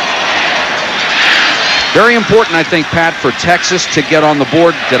 Very important, I think, Pat, for Texas to get on the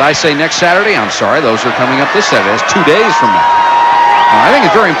board. Did I say next Saturday? I'm sorry. Those are coming up this Saturday. That's 2 days from now. I think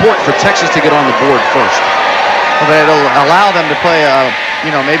it's very important for Texas to get on the board first. Well, it'll allow them to play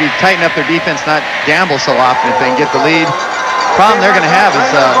maybe tighten up their defense, not gamble so often if they can get the lead. Problem they're going to have is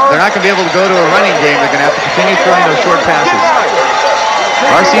they're not going to be able to go to a running game. They're going to have to continue throwing those short passes.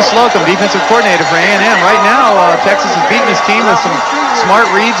 R.C. Slocum, defensive coordinator for A&M. Right now, Texas is beating his team with some smart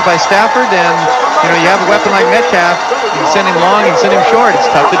reads by Stafford, and you have a weapon like Metcalf. You can send him long, you can send him short. It's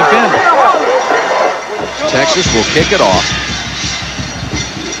tough to defend. Texas will kick it off.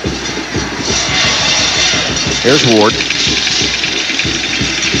 Here's Ward.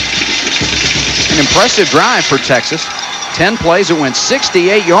 An impressive drive for Texas. 10 plays, it went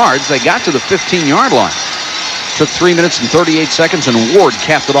 68 yards. They got to the 15-yard line. Took 3 minutes and 38 seconds, and Ward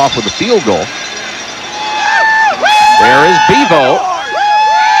capped it off with a field goal. There is Bevo.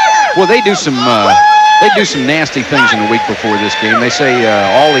 Well, they do some nasty things in the week before this game. They say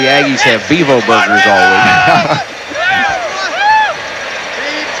all the Aggies have Bevo burgers all week.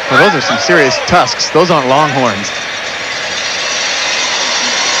 Well, those are some serious tusks. Those aren't Longhorns.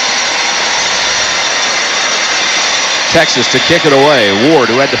 Texas to kick it away.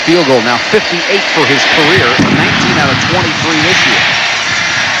 Ward, who had the field goal, now 58 for his career, 19 out of 23 this year.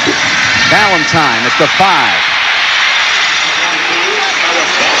 Valentine at the 5.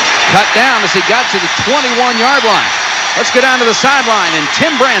 Cut down as he got to the 21-yard line. Let's go down to the sideline, and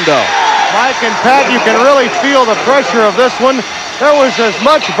Tim Brando. Mike and Pat, you can really feel the pressure of this one. There was as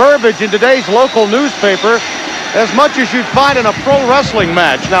much verbiage in today's local newspaper as much as you'd find in a pro wrestling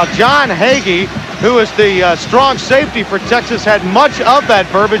match. Now, John Hagee, who is the strong safety for Texas, had much of that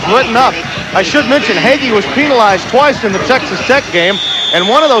verbiage written up. I should mention Hagee was penalized twice in the Texas Tech game, and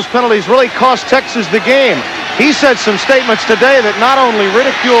one of those penalties really cost Texas the game. He said some statements today that not only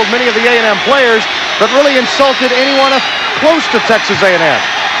ridiculed many of the A&M players, but really insulted anyone close to Texas A&M.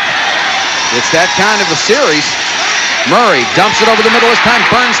 It's that kind of a series. Murray dumps it over the middle this time.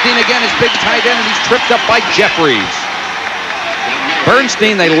 Bernstein again, his big tight end, and he's tripped up by Jeffries.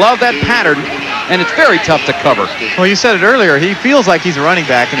 Bernstein, they love that pattern, and it's very tough to cover. Well, you said it earlier. He feels like he's a running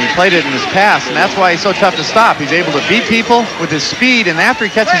back, and he played it in his past, and that's why he's so tough to stop. He's able to beat people with his speed, and after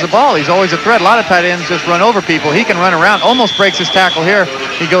he catches the ball, he's always a threat. A lot of tight ends just run over people. He can run around, almost breaks his tackle here.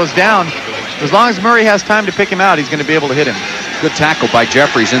 He goes down. As long as Murray has time to pick him out, he's going to be able to hit him. Good tackle by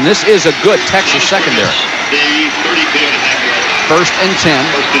Jeffries, and this is a good Texas secondary. 1st and 10.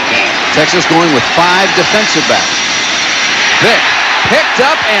 Texas going with 5 defensive backs. Vick picked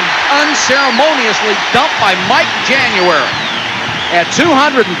up and unceremoniously dumped by Mike January. At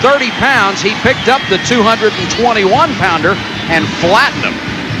 230 pounds, he picked up the 221-pounder and flattened him.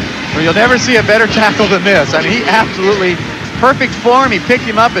 Well, you'll never see a better tackle than this. I mean, he absolutely perfect form. He picked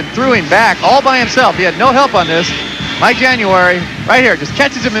him up and threw him back all by himself. He had no help on this. Mike January, right here, just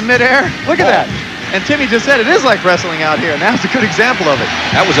catches him in midair. Look at that. And Timmy just said it is like wrestling out here, and that's a good example of it.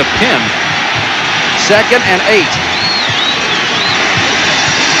 That was a pin. 2nd and 8.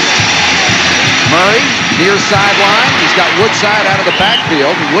 Murray, near sideline. He's got Woodside out of the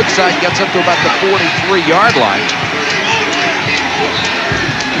backfield, and Woodside gets up to about the 43-yard line.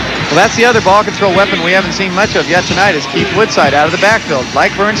 Well, that's the other ball control weapon we haven't seen much of yet tonight is Keith Woodside out of the backfield.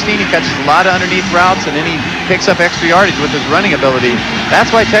 Like Bernstein, he catches a lot of underneath routes, and then he picks up extra yardage with his running ability.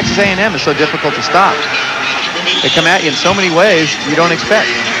 That's why Texas A&M is so difficult to stop. They come at you in so many ways you don't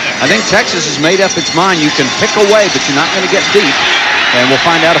expect. I think Texas has made up its mind. You can pick away, but you're not going to get deep. And we'll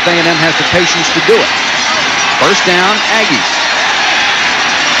find out if A&M has the patience to do it. 1st down, Aggies.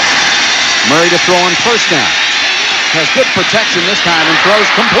 Murray to throw on 1st down. Has good protection this time and throws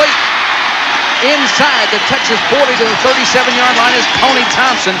complete. Inside the Texas 40 to the 37-yard line is Tony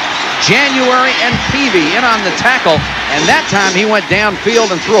Thompson. January and Peavy in on the tackle, and that time he went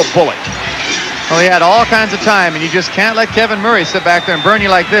downfield and threw a bullet. Well, he had all kinds of time, and you just can't let Kevin Murray sit back there and burn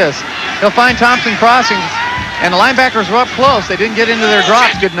you like this. He'll find Thompson crossing, and the linebackers were up close. They didn't get into their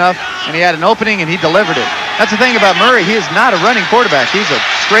drops good enough, and he had an opening, and he delivered it. That's the thing about Murray. He is not a running quarterback. He's a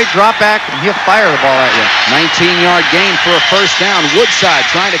straight drop back, and he'll fire the ball at you. 19-yard gain for a 1st down. Woodside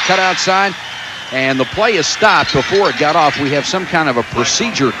trying to cut outside, and the play is stopped before it got off. We have some kind of a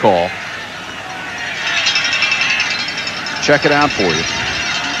procedure call. Check it out for you.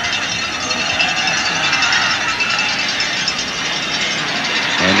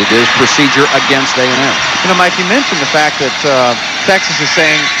 And it is procedure against A&M. You know, Mike, you mentioned the fact that Texas is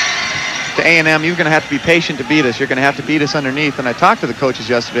saying to A&M, you're going to have to be patient to beat us. You're going to have to beat us underneath. And I talked to the coaches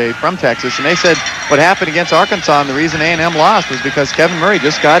yesterday from Texas, and they said what happened against Arkansas and the reason A&M lost was because Kevin Murray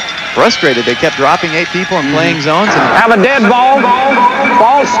just got frustrated. They kept dropping 8 people and playing zones. And have a dead ball.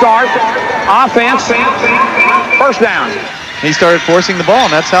 Ball start. Offense. 1st down. He started forcing the ball,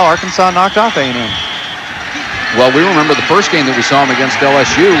 and that's how Arkansas knocked off A&M. Well, we remember the first game that we saw him against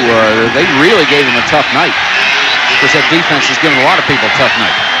LSU. They really gave him a tough night. Because that defense is giving a lot of people a tough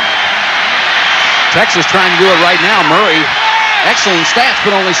night. Texas trying to do it right now. Murray, excellent stats, but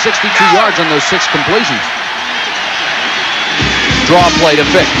only 62 yards on those 6 completions. Draw play to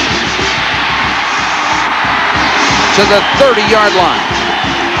Vick. To the 30-yard line.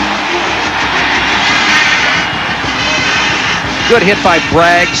 Good hit by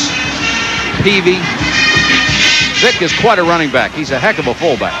Braggs, Peavy. Vick is quite a running back. He's a heck of a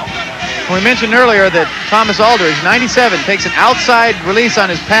fullback. We mentioned earlier that Thomas Aldridge, 97, takes an outside release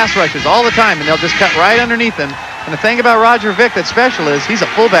on his pass rushers all the time, and they'll just cut right underneath him. And the thing about Roger Vick that's special is he's a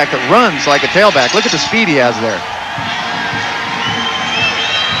fullback that runs like a tailback. Look at the speed he has there.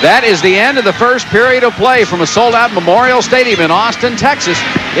 That is the end of the first period of play from a sold-out Memorial Stadium in Austin, Texas.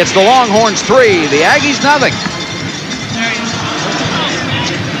 It's the Longhorns 3, the Aggies nothing.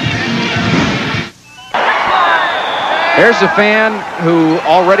 There's a fan who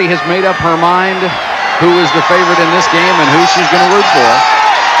already has made up her mind who is the favorite in this game and who she's going to root for.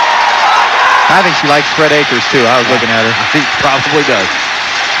 I think she likes Fred Akers, too. I was looking at her. She probably does.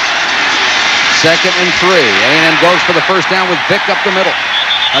 2nd and 3. A&M goes for the first down with Vick up the middle.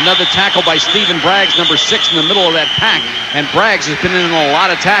 Another tackle by Stephen Braggs, number 6 in the middle of that pack. And Braggs has been in a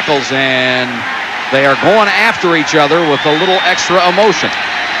lot of tackles, and they are going after each other with a little extra emotion.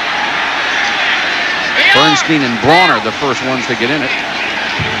 Bernstein and Bronner, the first ones to get in it.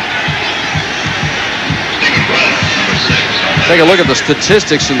 Take a look at the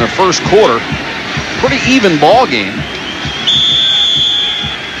statistics in the first quarter. Pretty even ball game.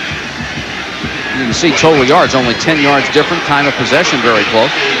 You can see total yards, only 10 yards different. Time of possession, very close.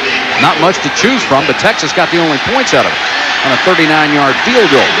 Not much to choose from, but Texas got the only points out of it on a 39-yard field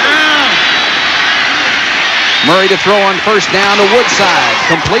goal. Murray to throw on first down to Woodside.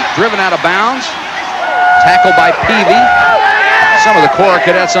 Complete, driven out of bounds. Tackled by Peavy. Some of the Cora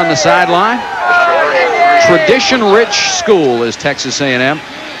cadets on the sideline. Tradition-rich school is Texas A&M.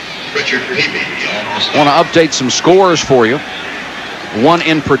 Richard Peavy. Want to update some scores for you. One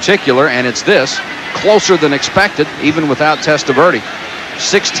in particular, and it's this. Closer than expected, even without Testaverde.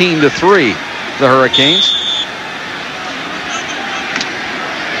 16-3, the Hurricanes.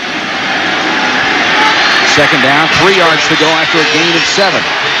 Second down, 3 yards to go after a gain of 7.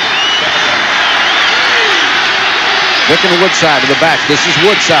 Vick and Woodside to the back. This is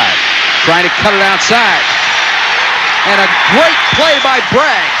Woodside trying to cut it outside. And a great play by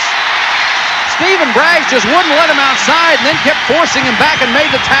Braggs. Stephen Braggs just wouldn't let him outside and then kept forcing him back and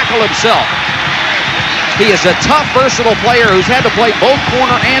made the tackle himself. He is a tough, versatile player who's had to play both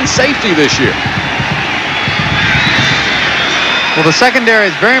corner and safety this year. Well, the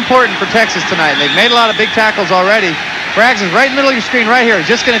secondary is very important for Texas tonight. They've made a lot of big tackles already. Braggs is right in the middle of your screen right here.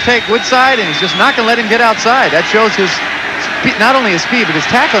 He's just going to take Woodside, and he's just not going to let him get outside. That shows his speed, not only his speed, but his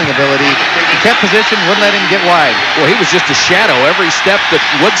tackling ability. He kept position, wouldn't let him get wide. Well, he was just a shadow. Every step that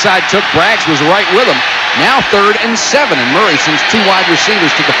Woodside took, Braggs was right with him. Now 3rd and 7, and Murray sends 2 wide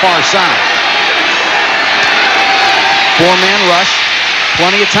receivers to the far side. 4-man rush.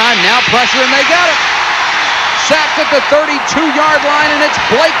 Plenty of time. Now pressure, and they got it. Sacked at the 32-yard line, and it's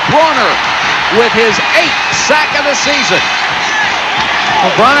Blake Bronner with his 8th sack of the season.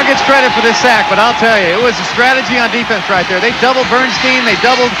 Well, Bronner gets credit for this sack, but I'll tell you, it was a strategy on defense right there. They doubled Bernstein. They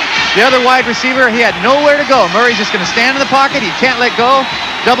doubled the other wide receiver. He had nowhere to go. Murray's just going to stand in the pocket. He can't let go.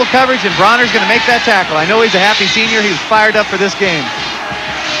 Double coverage, and Bronner's going to make that tackle. I know he's a happy senior. He was fired up for this game.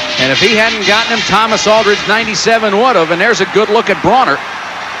 And if he hadn't gotten him, Thomas Aldridge, 97, would have. And there's a good look at Bronner.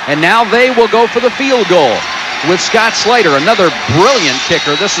 And now they will go for the field goal with Scott Slater, another brilliant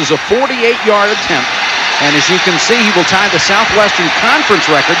kicker. This is a 48-yard attempt. And as you can see, he will tie the Southwestern Conference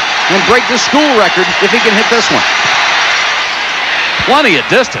record and break the school record if he can hit this one. Plenty of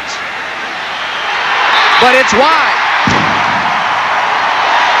distance. But it's wide.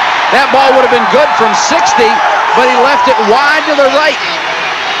 That ball would have been good from 60, but he left it wide to the right.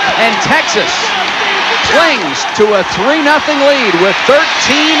 And Texas clings to a 3-0 lead with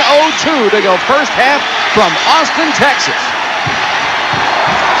 13:02 to go first half from Austin, Texas.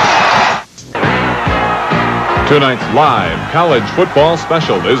 Tonight's live college football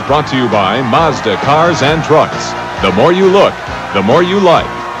special is brought to you by Mazda Cars and Trucks. The more you look, the more you like.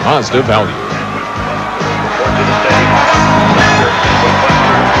 Mazda value.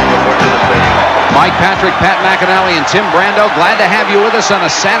 Mike Patrick, Pat McAnally, and Tim Brando, glad to have you with us on a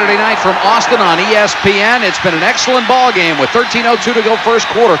Saturday night from Austin on ESPN. It's been an excellent ball game with 13:02 to go first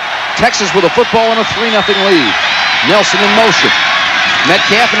quarter. Texas with a football and a 3-0 lead. Nelson in motion.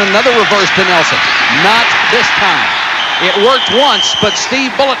 Metcalf and another reverse to Nelson. Not this time. It worked once, but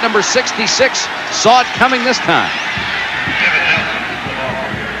Steve Bullitt, number 66, saw it coming this time.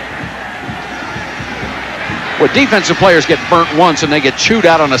 Well, defensive players get burnt once and they get chewed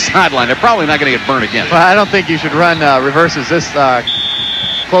out on the sideline. They're probably not going to get burnt again. Well, I don't think you should run reverses this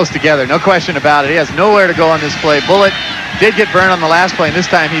close together. No question about it. He has nowhere to go on this play. Bullitt did get burned on the last play, and this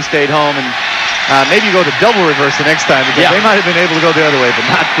time he stayed home. And maybe you go to double reverse the next time, because they might have been able to go the other way, but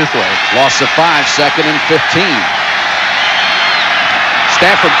not this way. Loss of 5, 2nd and 15.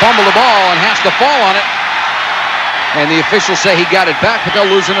 Stafford fumbled the ball and has to fall on it. And the officials say he got it back, but they'll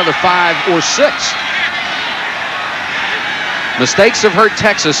lose another 5 or 6. Mistakes have hurt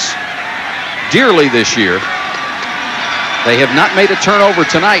Texas dearly this year. They have not made a turnover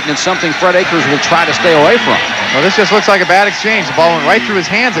tonight, and it's something Fred Akers will try to stay away from. Well, this just looks like a bad exchange. The ball went right through his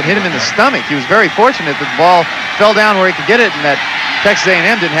hands and hit him in the stomach. He was very fortunate that the ball fell down where he could get it, and that Texas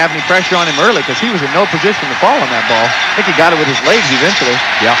A&M didn't have any pressure on him early, because he was in no position to fall on that ball. I think he got it with his legs eventually.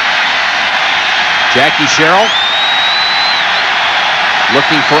 Yeah. Jackie Sherrill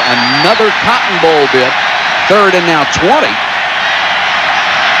looking for another Cotton Bowl bid. 3rd and now 20.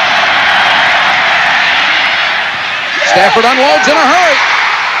 Stafford unloads in a hurry.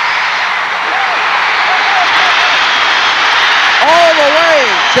 All the way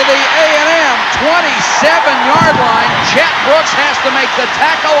to the A&M 27-yard line. Chet Brooks has to make the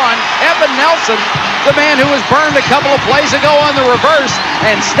tackle on Evan Nelson, the man who was burned a couple of plays ago on the reverse,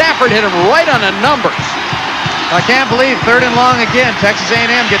 and Stafford hit him right on the numbers. I can't believe 3rd and long again. Texas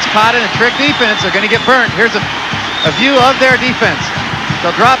A&M gets caught in a trick defense. They're going to get burnt. Here's a view of their defense.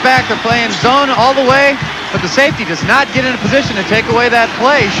 They'll drop back. They're playing zone all the way, but the safety does not get in a position to take away that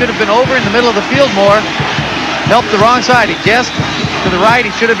play. He should have been over in the middle of the field more. Helped the wrong side. He guessed to the right.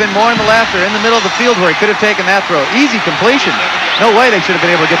 He should have been more on the left or in the middle of the field where he could have taken that throw. Easy completion. No way they should have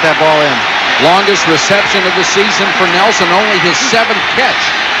been able to get that ball in. Longest reception of the season for Nelson, only his 7th catch.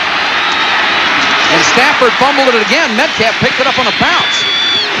 And Stafford fumbled it again. Metcalf picked it up on a bounce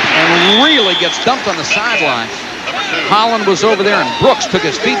and really gets dumped on the sideline. Holland was over there, and Brooks took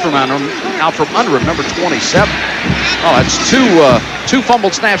his feet from out from under him, number 27. Oh, that's two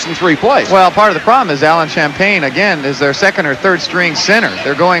fumbled snaps in 3 plays. Well, part of the problem is Alan Champagne, again, is their 2nd or 3rd string center.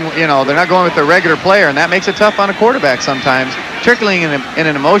 They're going, they're not going with their regular player, and that makes it tough on a quarterback sometimes, particularly in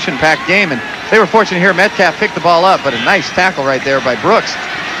an emotion-packed game. And they were fortunate here. Metcalf picked the ball up, but a nice tackle right there by Brooks.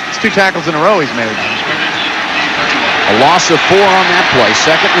 It's 2 tackles in a row he's made. A loss of 4 on that play,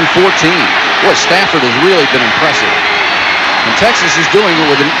 2nd and 14. Boy, Stafford has really been impressive. And Texas is doing it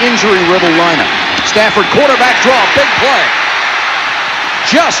with an injury-riddled lineup. Stafford quarterback draw, big play.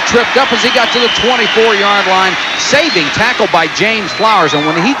 Just tripped up as he got to the 24-yard line. Saving tackle by James Flowers, and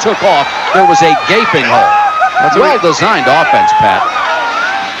when he took off, there was a gaping hole. That's a well-designed offense, Pat.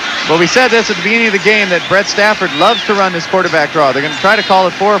 Well, we said this at the beginning of the game, that Brett Stafford loves to run this quarterback draw. They're going to try to call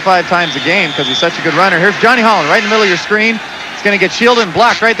it 4 or 5 times a game because he's such a good runner. Here's Johnny Holland right in the middle of your screen. He's going to get shielded and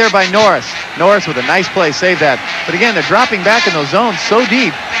blocked right there by Norris. Norris with a nice play, save that. But again, they're dropping back in those zones so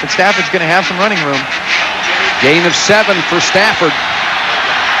deep that Stafford's going to have some running room. Gain of 7 for Stafford.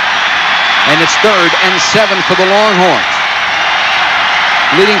 And it's 3rd and 7 for the Longhorns.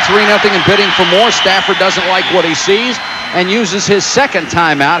 Leading 3-0 and bidding for more. Stafford doesn't like what he sees and uses his 2nd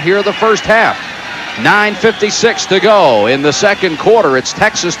timeout here in the first half. 9:56 to go in the 2nd quarter. It's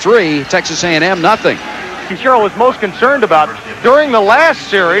Texas 3, Texas A&M nothing. Sherrill was most concerned about during the last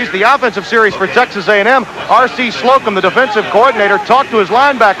series, the offensive series for Texas A&M. R.C. Slocum, the defensive coordinator, talked to his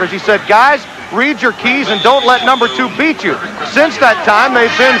linebackers. He said, guys, read your keys and don't let number 2 beat you. Since that time,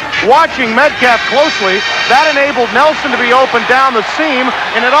 they've been watching Metcalf closely. That enabled Nelson to be open down the seam,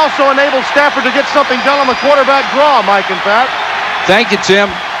 and it also enabled Stafford to get something done on the quarterback draw, Mike and Pat. Thank you, Tim.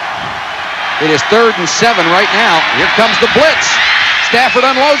 It is 3rd and 7 right now. Here comes the blitz. Stafford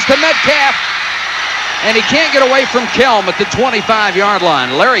unloads to Metcalf. And he can't get away from Kelm at the 25-yard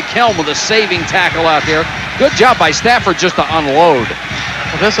line. Larry Kelm with a saving tackle out there. Good job by Stafford just to unload.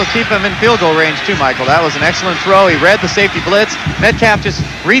 Well, this will keep him in field goal range too, Michael. That was an excellent throw. He read the safety blitz. Metcalf just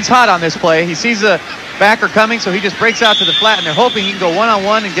reads hot on this play. He sees the backer coming, so he just breaks out to the flat, and they're hoping he can go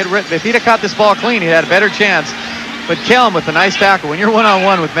one-on-one and get rid. If he'd have caught this ball clean, he had a better chance. But Kelm with a nice tackle. When you're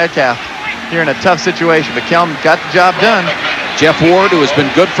one-on-one with Metcalf, you're in a tough situation. But Kelm got the job done. Jeff Ward, who has been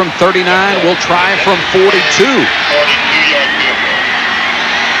good from 39, will try from 42.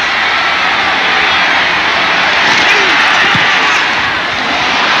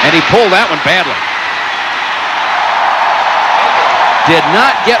 And he pulled that one badly. Did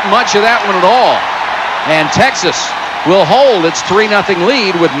not get much of that one at all. And Texas will hold its 3-0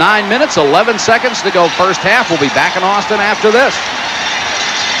 lead with 9 minutes, 11 seconds to go first half. We'll be back in Austin after this.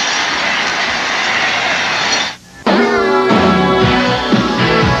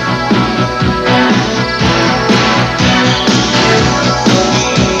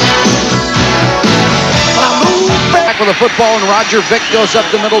 When I move with the football, and Roger Vick goes up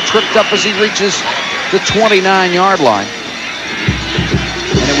the middle, tripped up as he reaches the 29-yard line.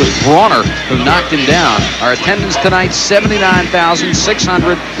 And it was Bronner who knocked him down. Our attendance tonight,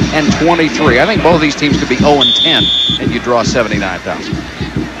 79,623. I think both of these teams could be 0-10, and you draw 79,000.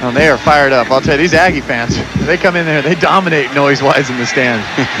 Well, they are fired up. I'll tell you, these Aggie fans, they come in there, they dominate noise-wise in the stand.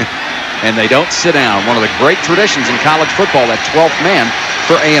 And they don't sit down. One of the great traditions in college football, that 12th man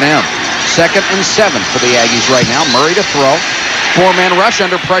for A&M. 2nd and 7 for the Aggies right now. Murray to throw. 4-man rush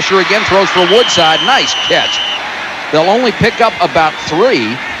under pressure again. Throws for Woodside. Nice catch. They'll only pick up about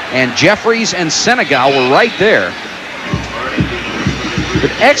 3, and Jeffries and Senegal were right there.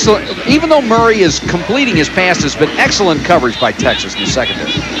 But excellent, even though Murray is completing his passes, but excellent coverage by Texas in the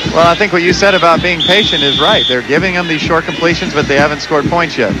secondary. Well, I think what you said about being patient is right. They're giving them these short completions, but they haven't scored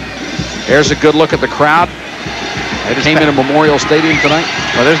points yet. There's a good look at the crowd. It came into Memorial Stadium tonight.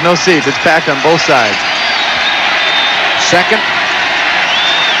 Well, there's no seats. It's packed on both sides. 2nd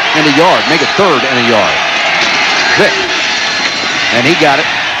and a yard. Make it 3rd and a yard. Vick. And he got it.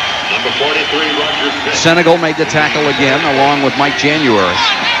 Number 43, Roger Vick. Senegal made the tackle again, along with Mike January.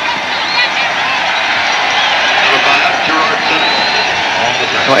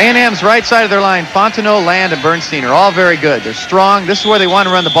 Well, A&M's right side of their line, Fontenot, Land, and Bernstein are all very good. They're strong. This is where they want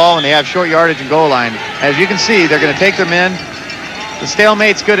to run the ball when they have short yardage and goal line. As you can see, they're going to take them in. The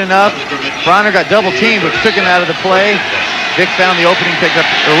stalemate's good enough. Bronner got double teamed, but took him out of the play. Vick found the opening,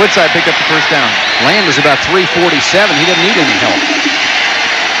 Woodside picked up the first down. Land is about 347. He didn't need any help.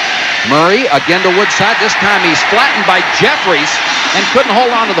 Murray again to Woodside. This time he's flattened by Jeffries and couldn't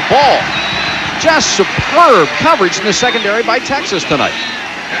hold on to the ball. Just superb coverage in the secondary by Texas tonight.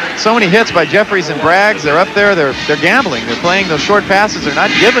 So many hits by Jeffries and Braggs. They're up there. They're gambling. They're playing those short passes. They're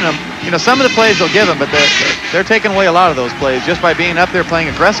not giving them. You know, some of the plays they'll give them, but they're taking away a lot of those plays just by being up there playing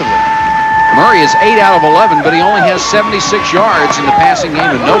aggressively. Murray is 8 out of 11, but he only has 76 yards in the passing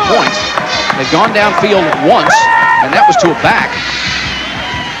game and no points. They've gone downfield once, and that was to a back.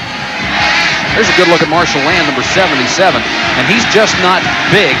 There's a good look at Marshall Land, number 77, and he's just not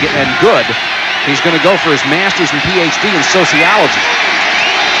big and good. He's going to go for his master's and PhD in sociology.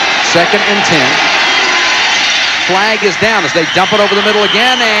 2nd and 10. Flag is down as they dump it over the middle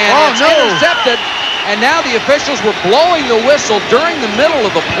again, and it's intercepted. And now the officials were blowing the whistle during the middle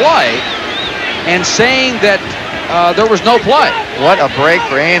of the play and saying that there was no play. What a break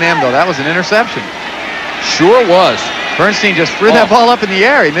for A&M, though. That was an interception. Sure was. Bernstein just threw that ball up in the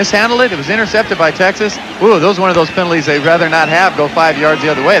air. He mishandled it. It was intercepted by Texas. Ooh, those are one of those penalties they'd rather not have go 5 yards the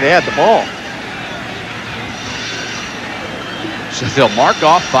other way. They had the ball. So they'll mark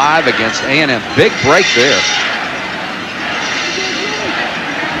off 5 against A&M. Big break there.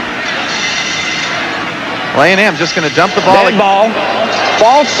 Well, A&M just going to dump the ball. Dead ball.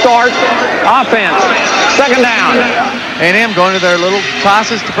 False start. Offense. 2nd down. A&M going to their little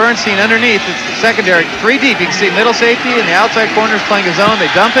tosses to Bernstein underneath. It's the secondary. 3 deep. You can see middle safety and the outside corners playing his zone. They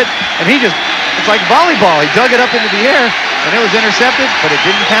dump it, and he just, it's like volleyball. He dug it up into the air, and it was intercepted, but it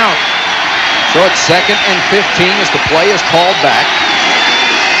didn't count. So it's 2nd and 15 as the play is called back.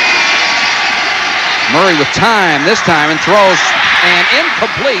 Murray with time this time and throws, and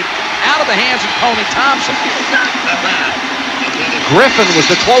incomplete, out of the hands of Coney Thompson. Griffin was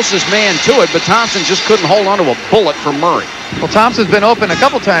the closest man to it, but Thompson just couldn't hold on to a bullet from Murray. Well, Thompson's been open a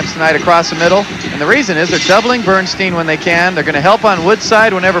couple times tonight across the middle, and the reason is they're doubling Bernstein when they can. They're going to help on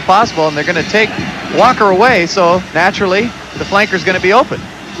Woodside whenever possible, and they're going to take Walker away, so naturally the flanker's going to be open.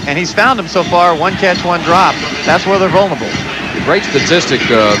 And he's found him so far, 1 catch, 1 drop. That's where they're vulnerable. Great statistic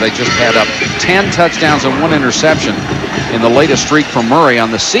they just had up. 10 touchdowns and 1 interception in the latest streak from Murray on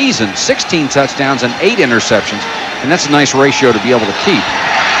the season. 16 touchdowns and 8 interceptions. And that's a nice ratio to be able to keep.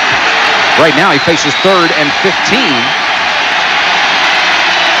 Right now he faces 3rd and 15.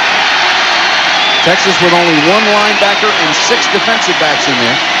 Texas with only 1 linebacker and 6 defensive backs in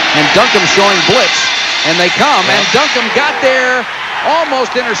there. And Duncombe showing blitz. And they come, and Duncombe got there,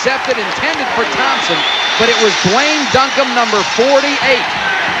 almost intercepted, intended for Thompson, but it was Dwayne Duncombe, number 48,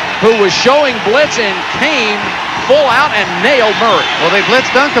 who was showing blitz and came full out and nailed Murray. Well, they blitzed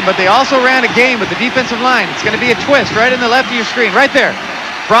Duncombe, but they also ran a game with the defensive line. It's going to be a twist right in the left of your screen, right there.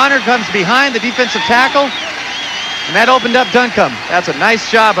 Bronner comes behind the defensive tackle, and that opened up Duncombe. That's a nice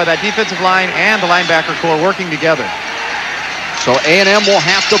job by that defensive line and the linebacker core working together. So A&M will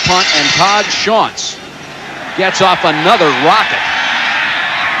have to punt, and Todd Shantz gets off another rocket.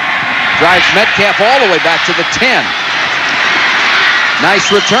 Drives Metcalf all the way back to the 10. Nice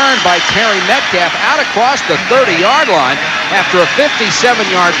return by Terry Metcalf out across the 30-yard line after a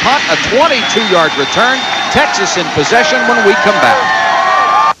 57-yard punt, a 22-yard return. Texas in possession when we come back.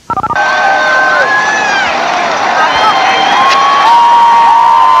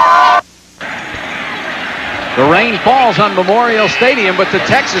 balls on Memorial Stadium, but the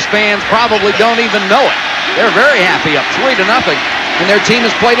Texas fans probably don't even know it. They're very happy, up 3-0, and their team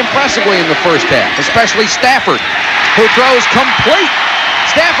has played impressively in the first half, especially Stafford, who throws complete.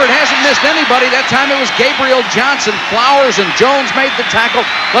 Stafford hasn't missed anybody. That time it was Gabriel Johnson. Flowers and Jones made the tackle.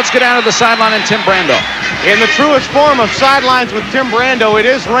 Let's get down to the sideline and Tim Brando. In the truest form of sidelines with Tim Brando, it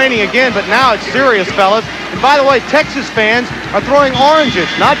is raining again, but now it's serious, fellas. And by the way, Texas fans are throwing oranges,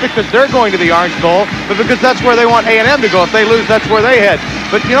 not because they're going to the Orange Bowl, but because that's where they want A&M to go. If they lose, that's where they head.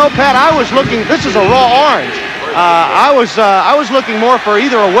 But you know, Pat, I was looking, this is a raw orange. I was looking more for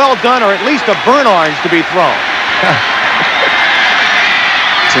either a well done or at least a burnt orange to be thrown.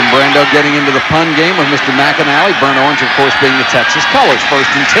 Tim Brando getting into the pun game with Mr. McAnally. Burnt orange, of course, being the Texas colors,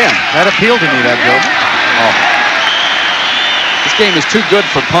 1st and 10. That appealed to me, that joke. Oh. This game is too good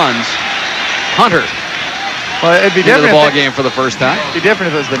for puns. Hunter. Well, it'd be different. Into the ball game for the first time. It'd be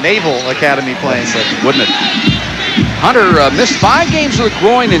different if it was the Naval Academy playing. Wouldn't it? Hunter missed 5 games with a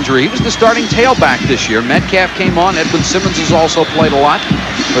groin injury. He was the starting tailback this year. Metcalf came on. Edwin Simmons has also played a lot.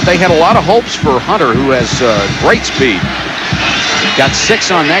 But they had a lot of hopes for Hunter, who has great speed. Got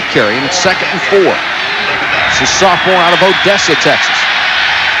 6 on that carry, and it's 2nd and 4. This is sophomore out of Odessa, Texas.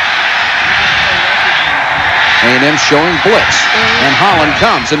 A&M showing blitz, and Holland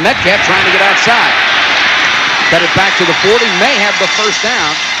comes, and Metcalf trying to get outside. Cut it back to the 40, may have the first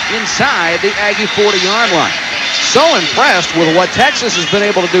down inside the Aggie 40-yard line. So impressed with what Texas has been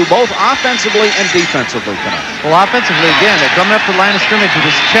able to do both offensively and defensively tonight. Well, offensively, again, they're coming up to the line of scrimmage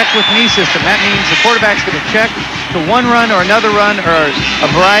with this check with knee system. That means the quarterback's going to check to one run or another run or a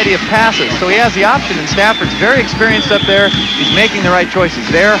variety of passes. So he has the option, and Stafford's very experienced up there. He's making the right choices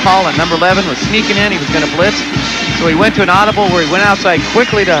there. Holland, number 11, was sneaking in. He was going to blitz. So he went to an audible where he went outside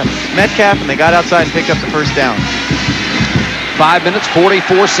quickly to Metcalf, and they got outside and picked up the first down. 5 minutes,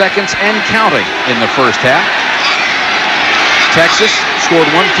 44 seconds, and counting in the first half. Texas scored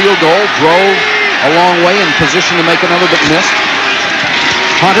 1 field goal, drove a long way in position to make another, but missed.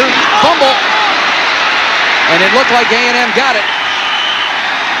 Hunter, fumble, and it looked like A&M got it.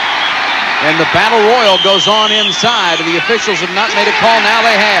 And the battle royal goes on inside. The officials have not made a call. Now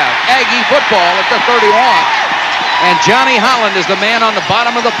they have. Aggie football at the 31. And Johnny Holland is the man on the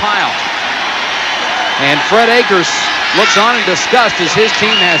bottom of the pile. And Fred Akers looks on in disgust as his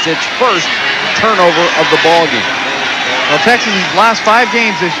team has its first turnover of the ball game. Well, Texas has lost 5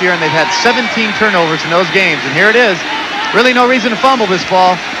 games this year, and they've had 17 turnovers in those games. And here it is. Really no reason to fumble this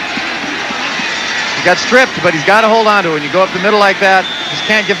ball. He got stripped, but he's got to hold on to it. When you go up the middle like that, just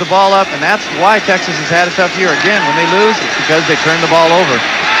can't give the ball up, and that's why Texas has had a tough year. Again, when they lose, it's because they turn the ball over.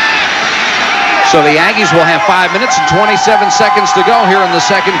 So the Aggies will have 5 minutes and 27 seconds to go here in the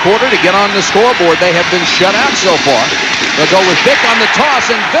second quarter to get on the scoreboard. They have been shut out so far. They'll go with Vick on the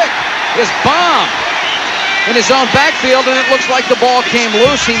toss, and Vick is bombed in his own backfield, and it looks like the ball came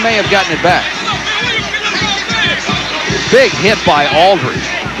loose. He may have gotten it back. Big hit by Aldridge.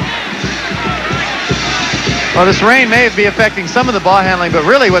 Well, this rain may be affecting some of the ball handling, but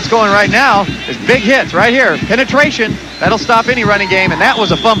really what's going right now is big hits right here. Penetration, that'll stop any running game, and that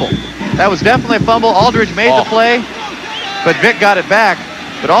was a fumble. That was definitely a fumble. Aldridge made the play, but Vick got it back.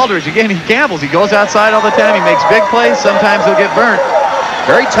 But Aldridge, again, he gambles. He goes outside all the time. He makes big plays. Sometimes he'll get burnt.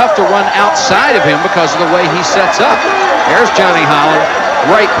 Very tough to run outside of him because of the way he sets up. There's Johnny Holland,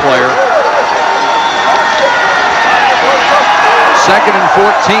 great player. 2nd and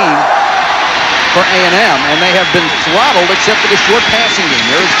 14 for A&M, and they have been throttled except for the short passing game.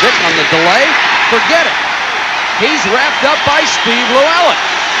 There's Vick on the delay. Forget it. He's wrapped up by Steve Llewellyn.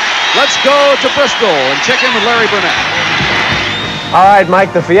 Let's go to Bristol and check in with Larry Burnett. All right,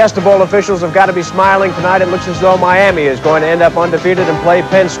 Mike, the Fiesta Bowl officials have got to be smiling tonight. It looks as though Miami is going to end up undefeated and play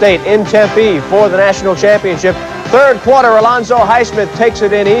Penn State in Tempe for the national championship. Third quarter, Alonzo Highsmith takes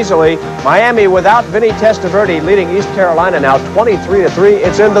it in easily. Miami without Vinny Testaverde leading East Carolina now 23-3.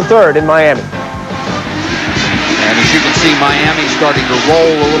 It's in the third in Miami. And as you can see, Miami starting to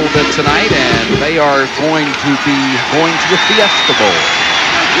roll a little bit tonight, and they are going to be going to the Fiesta Bowl.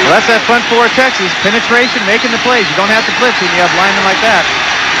 Well, that's that front four of Texas. Penetration, making the plays. You don't have to blitz when you have linemen like that.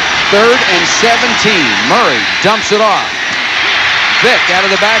 3rd and 17. Murray dumps it off. Vick out of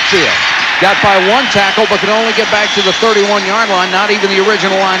the backfield. Got by 1 tackle, but could only get back to the 31-yard line, not even the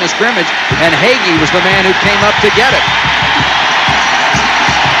original line of scrimmage. And Hagee was the man who came up to get it.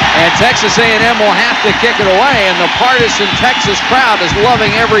 And Texas A&M will have to kick it away, and the partisan Texas crowd is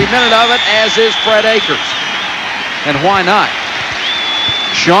loving every minute of it, as is Fred Akers. And why not?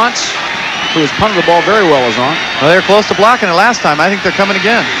 Shantz, who has punted the ball very well, is on. Well, they were close to blocking it last time. I think they're coming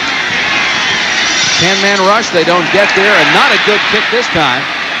again. 10-man rush. They don't get there, and not a good kick this time.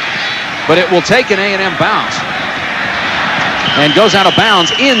 But it will take an A&M bounce. and goes out of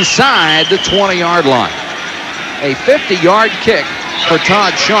bounds inside the 20-yard line. A 50-yard kick for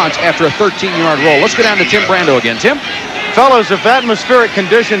Todd Shantz after a 13-yard roll. Let's go down to Tim Brando again. Tim? Fellas, if atmospheric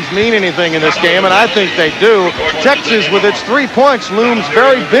conditions mean anything in this game, and I think they do, Texas with its 3 points looms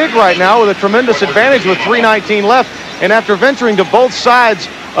very big right now with a tremendous advantage with 3:19 left. And after venturing to both sides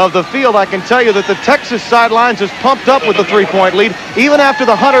of the field, I can tell you that the Texas sidelines is pumped up with the 3-point lead, even after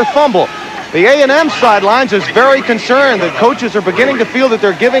the Hunter fumble. The A&M sidelines is very concerned that coaches are beginning to feel that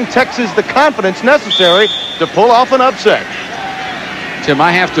they're giving Texas the confidence necessary to pull off an upset. Tim,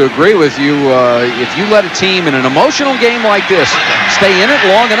 I have to agree with you. If you let a team in an emotional game like this stay in it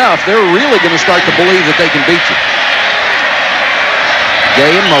long enough, they're really going to start to believe that they can beat you.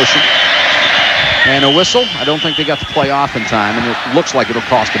 Gay in motion. And a whistle. I don't think they got the play off in time, and it looks like it'll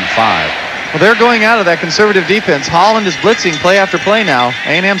cost them 5. Well, they're going out of that conservative defense. Holland is blitzing play after play now.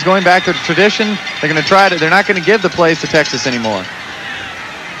 A&M's going back to tradition. They're going to try to. They're not going to give the plays to Texas anymore.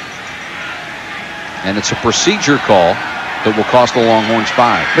 And it's a procedure call that will cost the Longhorns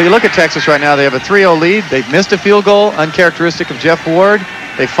 5. But you look at Texas right now. They have a 3-0 lead. They've missed a field goal, uncharacteristic of Jeff Ward.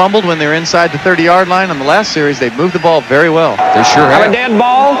 They fumbled when they were inside the 30-yard line. On the last series, they've moved the ball very well. They sure have. A dead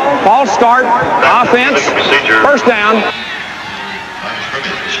ball. Ball start. Offense. First down.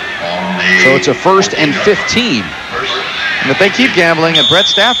 So it's a 1st and 15. And if they keep gambling and Brett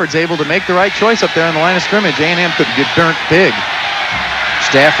Stafford's able to make the right choice up there on the line of scrimmage, A&M could get burnt big.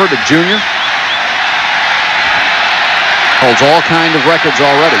 Stafford, a junior, holds all kind of records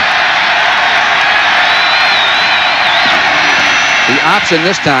already. The option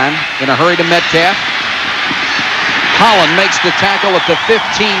this time, in a hurry to Metcalf. Holland makes the tackle at the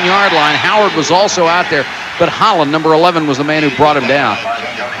 15-yard line. Howard was also out there, but Holland, number 11, was the man who brought him down.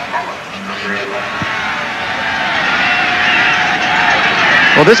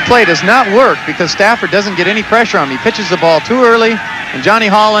 Well, this play does not work because Stafford doesn't get any pressure on him. He pitches the ball too early, and Johnny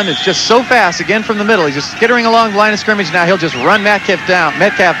Holland is just so fast again from the middle. He's just skittering along the line of scrimmage. Now he'll just run Metcalf down.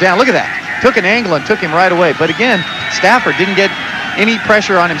 Look at that. Took an angle and took him right away. But again, Stafford didn't get any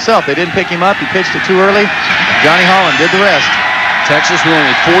pressure on himself. They didn't pick him up. He pitched it too early. Johnny Holland did the rest. Texas with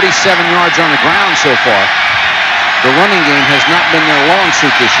only 47 yards on the ground so far. The running game has not been their long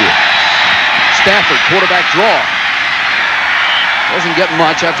suit this year. Stafford, quarterback draw. Doesn't get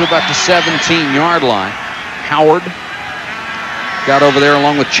much out to about the 17-yard line. Howard got over there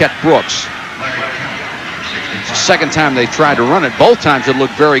along with Chet Brooks. It's the second time they tried to run it. Both times it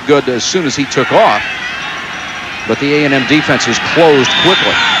looked very good as soon as he took off. But the A&M defense is closed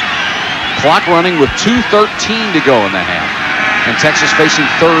quickly. Clock running with 2:13 to go in the half. And Texas facing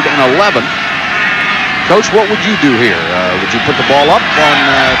 3rd and 11. Coach, what would you do here? Would you put the ball up on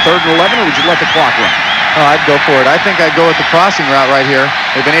 3rd and 11, or would you let the clock run? Oh, I'd go for it. I think I'd go with the crossing route right here.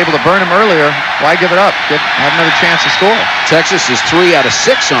 They've been able to burn him earlier. Why give it up? Have another chance to score. Texas is 3 out of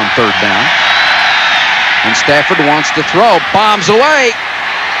 6 on 3rd down. And Stafford wants to throw. Bombs away.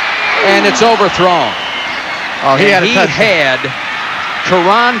 And it's overthrown. Oh, he had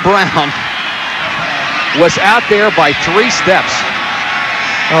Karan Brown was out there by 3 steps.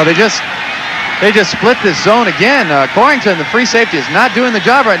 Oh, they just split this zone again. Corrington, the free safety, is not doing the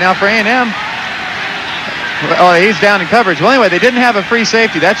job right now for A&M. Oh, he's down in coverage. Well, anyway, they didn't have a free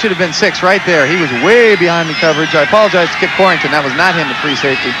safety. That should have been 6 right there. He was way behind the coverage. I apologize to Kip Corrington. That was not him, the free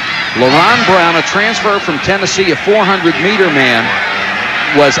safety. LaRon Brown, a transfer from Tennessee, a 400-meter man,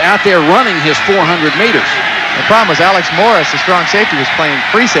 was out there running his 400 meters. The problem was Alex Morris, the strong safety, was playing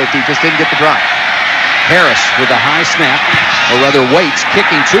free safety, just didn't get the drop. Harris with a high snap, or rather Waits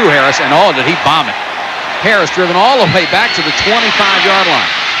kicking to Harris, and oh, did he bomb it. Harris driven all the way back to the 25-yard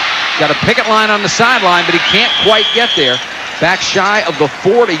line. Got a picket line on the sideline, but he can't quite get there. Back shy of the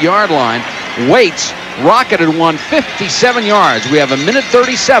 40-yard line. Waits rocketed one 57 yards. We have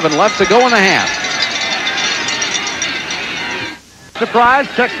 1:37 left to go in the half. Surprise,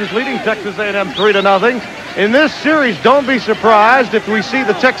 Texas leading Texas A&M 3-0. In this series, don't be surprised if we see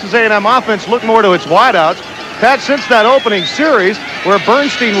the Texas A&M offense look more to its wideouts. Pat, since that opening series where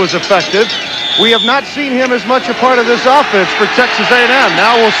Bernstein was effective, we have not seen him as much a part of this offense for Texas A&M.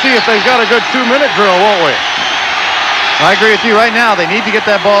 Now we'll see if they've got a good 2-minute drill, won't we? I agree with you right now. They need to get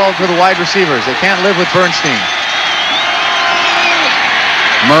that ball to the wide receivers. They can't live with Bernstein.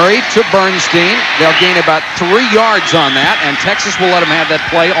 Murray to Bernstein. They'll gain about 3 yards on that, and Texas will let them have that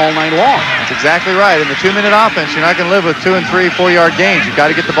play all night long. That's exactly right. In the 2-minute offense, you're not going to live with 2 and 3, 4-yard gains. You've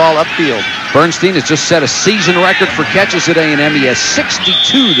got to get the ball upfield. Bernstein has just set a season record for catches at A&M. He has 62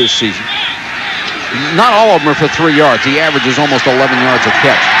 this season. Not all of them are for 3 yards. He averages almost 11 yards a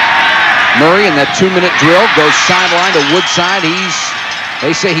catch. Murray in that 2-minute drill goes sideline to Woodside. He's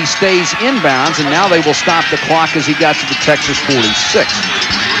They say he stays inbounds, and now they will stop the clock as he got to the Texas 46.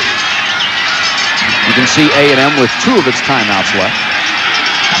 You can see A&M with 2 of its timeouts left.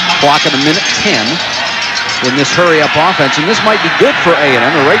 Clock at 1:10 in this hurry-up offense, and this might be good for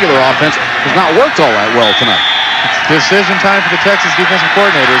A&M. The regular offense has not worked all that well tonight. It's decision time for the Texas defensive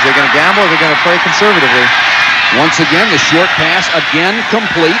coordinator. Is they going to gamble or are they going to play conservatively? Once again, the short pass again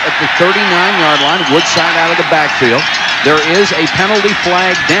complete at the 39-yard line. Woodside out of the backfield. There is a penalty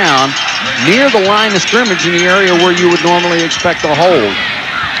flag down near the line of scrimmage in the area where you would normally expect a hold.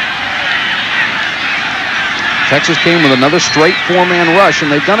 Texas came with another straight 4-man rush,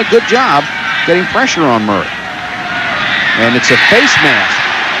 and they've done a good job getting pressure on Murray. And it's a face mask.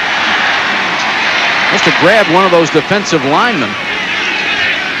 Must have grabbed one of those defensive linemen.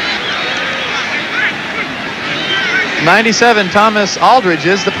 97, Thomas Aldridge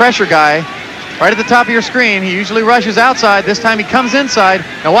is the pressure guy. Right at the top of your screen. He usually rushes outside. This time he comes inside.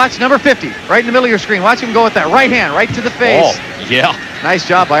 Now watch number 50, right in the middle of your screen. Watch him go with that right hand, right to the face. Oh, yeah. Nice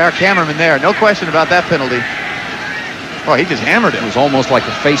job by our cameraman there. No question about that penalty. Oh, he just hammered it. It was almost like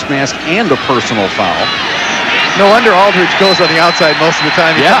a face mask and a personal foul. No wonder Aldridge goes on the outside most of the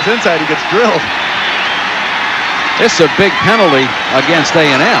time. He comes inside, he gets drilled. This is a big penalty against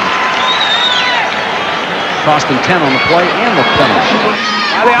A&M. Costing 10 on the play and the penalty.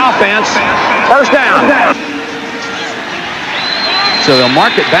 By the offense, first down. So they'll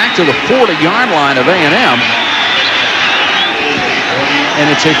mark it back to the 40-yard line of A&M. And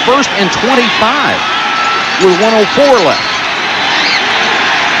it's a 1st and 25 with 1:04 left.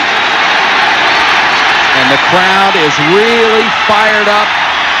 And the crowd is really fired up,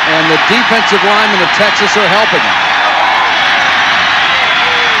 and the defensive linemen of Texas are helping them.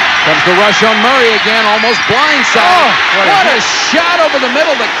 Comes the rush on Murray again, almost blindside. Oh, what a shot over the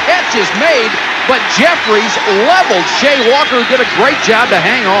middle. The catch is made, but Jeffries leveled Shea Walker, who did a great job to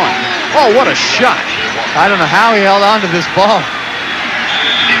hang on. Oh, what a shot. I don't know how he held on to this ball.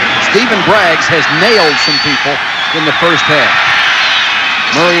 Stephen Braggs has nailed some people in the first half.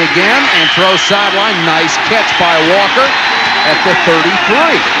 Murray again, and throws sideline. Nice catch by Walker at the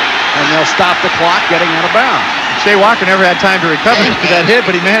 33. And they'll stop the clock getting out of bounds. Shea Walker never had time to recover for that hit,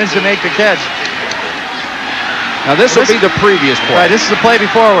 but he managed to make the catch. Now this will be the previous play. Right, this is the play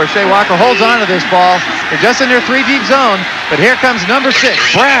before where Shea Walker holds on to this ball. They're just in their 3-deep zone, but here comes number 6.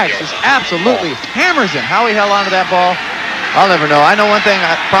 Braggs just absolutely hammers him. How he held on to that ball, I'll never know. I know one thing,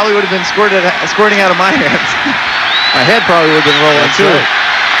 I probably would have been squirting out of my hands. My head probably would have been rolling too.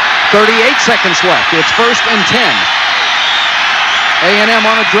 Right. 38 seconds left. It's 1st and 10. A&M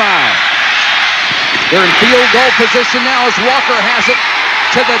on a drive. They're in field goal position now as Walker has it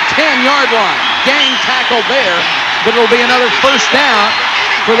to the 10-yard line. Gang tackle there, but it'll be another 1st down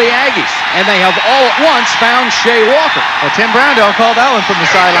for the Aggies. And they have all at once found Shea Walker. Well, Tim Browndell called that one from the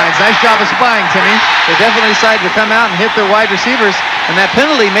sidelines. Nice job of spying, Timmy. They definitely decided to come out and hit their wide receivers, and that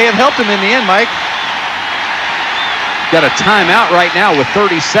penalty may have helped them in the end, Mike. Got a timeout right now with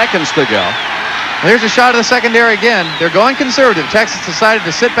 30 seconds to go. Here's a shot of the secondary again. They're going conservative. Texas decided to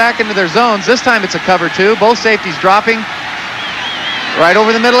sit back into their zones. This time it's a cover 2. Both safeties dropping. Right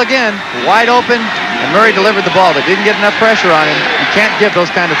over the middle again. Wide open. And Murray delivered the ball. They didn't get enough pressure on him. You can't give those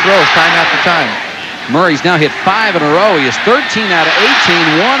kind of throws time after time. Murray's now hit 5 in a row. He is 13 out of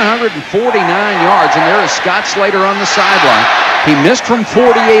 18, 149 yards. And there is Scott Slater on the sideline. He missed from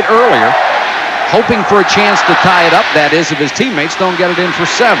 48 earlier, hoping for a chance to tie it up. That is, if his teammates don't get it in for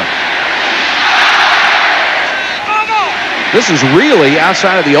 7. This is really,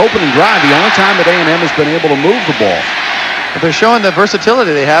 outside of the opening drive, the only time that A&M has been able to move the ball. But they're showing the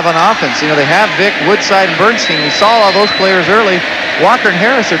versatility they have on offense. You know, they have Vick, Woodside, and Bernstein. We saw all those players early. Walker and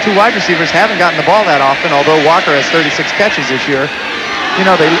Harris, their 2 wide receivers, haven't gotten the ball that often, although Walker has 36 catches this year. You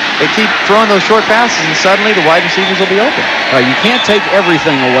know, they keep throwing those short passes, and suddenly the wide receivers will be open. You can't take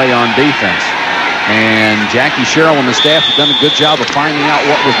everything away on defense. And Jackie Sherrill and the staff have done a good job of finding out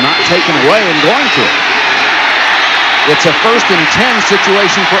what was not taken away and going to it. It's a 1st and 10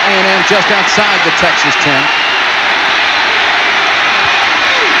 situation for A&M just outside the Texas 10.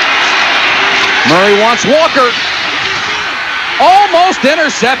 Murray wants Walker. Almost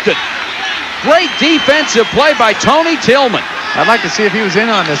intercepted. Great defensive play by Tony Tillman. I'd like to see if he was in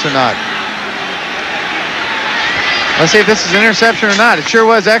on this or not. Let's see if this is an interception or not. It sure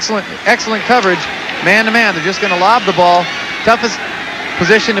was excellent coverage. Man-to-man, they're just going to lob the ball. Toughest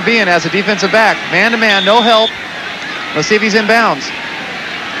position to be in as a defensive back. Man-to-man, no help. Let's see if he's in bounds.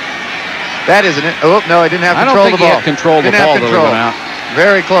 That isn't it. Oh, no, he didn't have control of the ball. I don't think he had control of the ball that went out.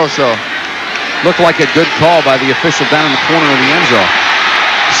 Very close, though. Looked like a good call by the official down in the corner of the end zone.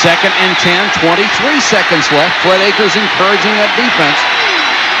 2nd and 10, 23 seconds left. Fred Akers encouraging that defense.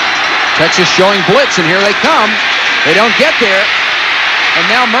 Texas showing blitz, and here they come. They don't get there. And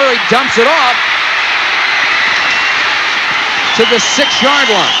now Murray dumps it off to the 6-yard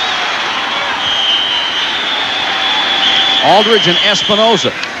line. Aldridge and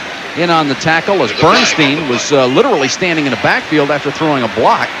Espinoza in on the tackle as Bernstein was literally standing in the backfield after throwing a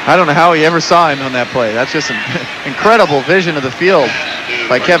block. I don't know how he ever saw him on that play. That's just an incredible vision of the field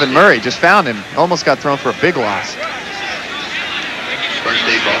by Kevin Murray. Just found him. Almost got thrown for a big loss.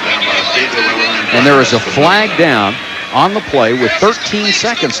 And there is a flag down on the play with 13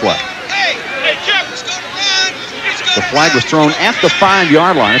 seconds left. The flag was thrown at the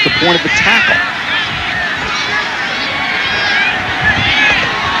 5-yard line at the point of the tackle.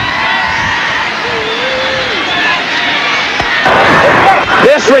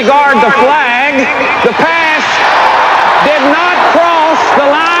 Disregard the flag. The pass did not cross the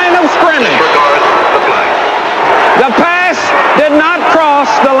line of scrimmage. The pass did not cross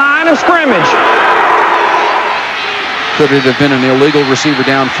the line of scrimmage. Could it have been an illegal receiver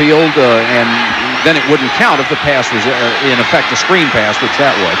downfield? And then it wouldn't count if the pass was, in effect, a screen pass, which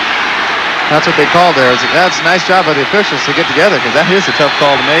that would. That's what they called there. That's a nice job by the officials to get together, because that is a tough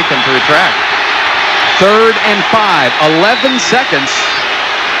call to make and to retract. 3rd and 5, 11 seconds.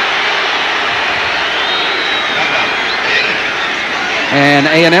 And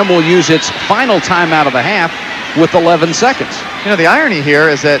A&M will use its final timeout of the half with 11 seconds. You know, the irony here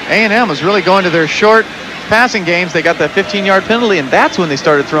is that A&M was really going to their short passing games. They got that 15-yard penalty, and that's when they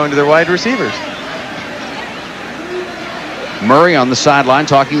started throwing to their wide receivers. Murray on the sideline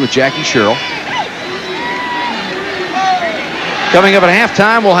talking with Jackie Sherrill. Coming up at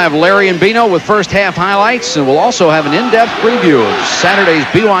halftime, we'll have Larry and Bino with first half highlights, and we'll also have an in-depth preview of Saturday's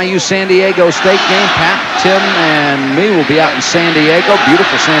BYU-San Diego State game. Pat, Tim, and me will be out in San Diego,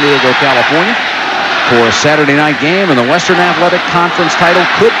 beautiful San Diego, California, for a Saturday night game, and the Western Athletic Conference title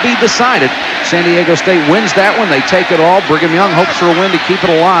could be decided. San Diego State wins that one. They take it all. Brigham Young hopes for a win to keep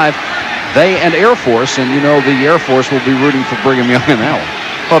it alive. They and Air Force, and you know the Air Force will be rooting for Brigham Young in that one.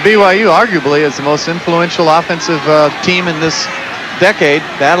 Well, BYU arguably is the most influential offensive team in this decade.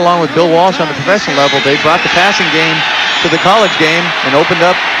 That, along with Bill Walsh on the professional level, they brought the passing game to the college game and opened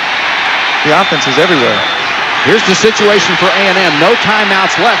up the offenses everywhere. Here's the situation for A&M. No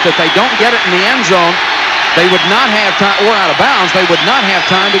timeouts left. If they don't get it in the end zone, they would not have time, or out of bounds, they would not have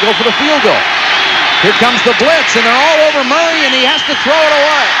time to go for the field goal. Here comes the blitz, and they're all over Murray, and he has to throw it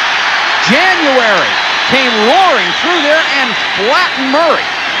away. January came roaring through there and flattened Murray.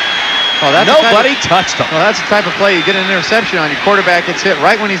 Oh, nobody touched him. Well, that's the type of play you get an interception on. Your quarterback gets hit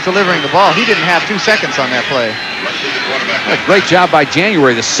right when he's delivering the ball. He didn't have 2 seconds on that play. Great job by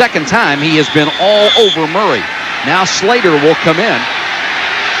January. The second time he has been all over Murray. Now Slater will come in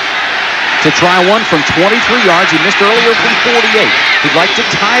to try one from 23 yards. He missed earlier from 48. He'd like to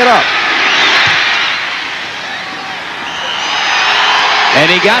tie it up. And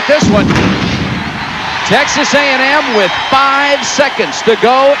he got this one. Texas A&M with 5 seconds to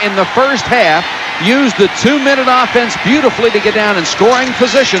go in the first half used the 2-minute offense beautifully to get down in scoring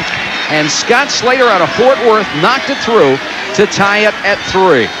position, and Scott Slater out of Fort Worth knocked it through to tie it at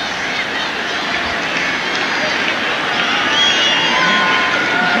 3.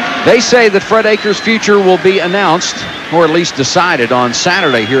 They say that Fred Akers' future will be announced, or at least decided, on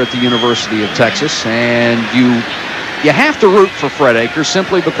Saturday here at the University of Texas, and you have to root for Fred Akers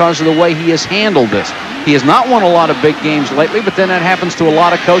simply because of the way he has handled this. He has not won a lot of big games lately, but then that happens to a lot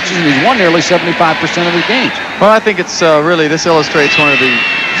of coaches, and he's won nearly 75% of his games. Well, I think it's really, this illustrates one of the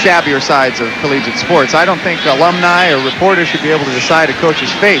shabbier sides of collegiate sports. I don't think alumni or reporters should be able to decide a coach's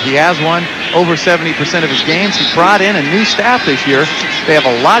fate. He has won over 70% of his games. He brought in a new staff this year. They have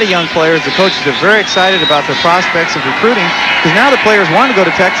a lot of young players. The coaches are very excited about their prospects of recruiting, because now the players want to go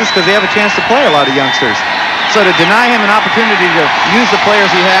to Texas because they have a chance to play a lot of youngsters. So to deny him an opportunity to use the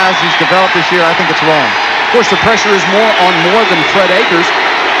players he's developed this year, I think it's wrong. Of course, the pressure is more than Fred Akers,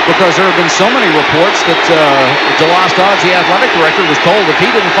 because there have been so many reports that DeLoss Dodds, the athletic director, was told if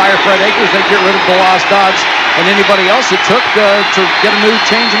he didn't fire Fred Akers, they'd get rid of DeLoss Dodds and anybody else it took to get a new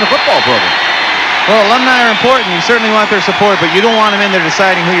change in the football program. Well, alumni are important. You certainly want their support, but you don't want them in there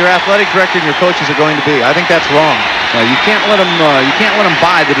deciding who your athletic director and your coaches are going to be. I think that's wrong. You can't let them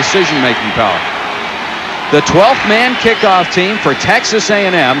buy the decision-making power. The 12th man kickoff team for Texas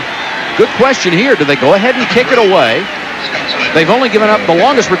A&M. Good question here. Do they go ahead and kick it away? They've only given up, the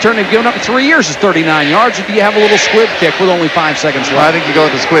longest return they've given up in 3 years is 39 yards. Or do you have a little squib kick with only 5 seconds left? Well, I think you go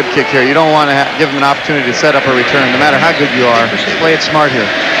with the squib kick here. You don't want to give them an opportunity to set up a return, no matter how good you are. Play it smart here.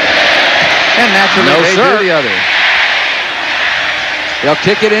 And naturally, they do the other. They'll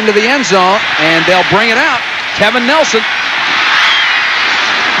kick it into the end zone, and they'll bring it out. Kevin Nelson.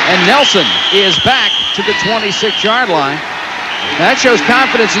 And Nelson is back to the 26-yard line. That shows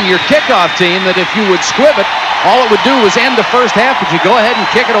confidence in your kickoff team that if you would squib it, all it would do was end the first half, but you go ahead and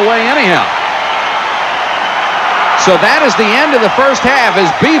kick it away anyhow. So that is the end of the first half as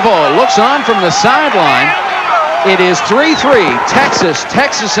Bevo looks on from the sideline. It is 3-3,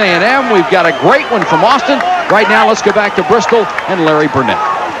 Texas A&M. We've got a great one from Austin. Right now, let's go back to Bristol and Larry Burnett.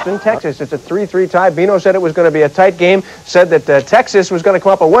 In Texas, it's a 3-3 tie. Bino said it was going to be a tight game, said that Texas was going to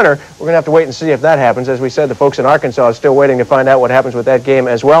come up a winner. We're going to have to wait and see if that happens. As we said, the folks in Arkansas are still waiting to find out what happens with that game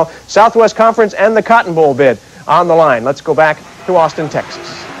as well. Southwest Conference and the Cotton Bowl bid on the line. Let's go back to Austin, Texas.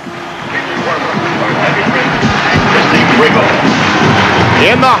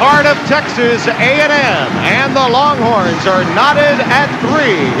 In the heart of Texas, A&M and the Longhorns are knotted at 3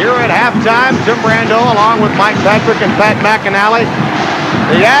 here at halftime. Tim Brando along with Mike Patrick and Pat McAnally.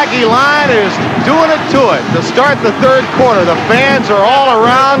 The Aggie line is doing it to it to start the third quarter. The fans are all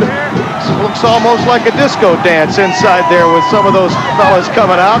around. It looks almost like a disco dance inside there with some of those fellas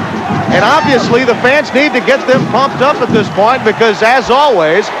coming out. And obviously the fans need to get them pumped up at this point because, as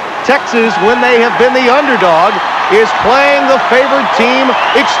always, Texas, when they have been the underdog, is playing the favored team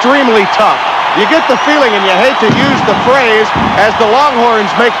extremely tough. You get the feeling, and you hate to use the phrase, as the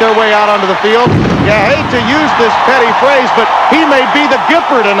Longhorns make their way out onto the field, you hate to use this petty phrase, but he may be the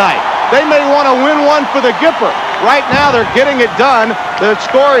Gipper tonight. They may want to win one for the Gipper. Right now, they're getting it done. The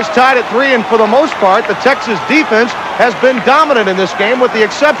score is tied at 3, and for the most part, the Texas defense has been dominant in this game, with the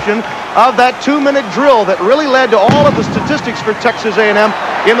exception of that 2-minute drill that really led to all of the statistics for Texas A&M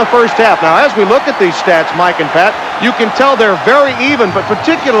in the first half. Now, as we look at these stats, Mike and Pat, you can tell they're very even, but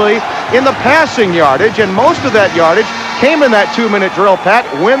particularly in the passing yardage, and most of that yardage came in that 2-minute drill, Pat,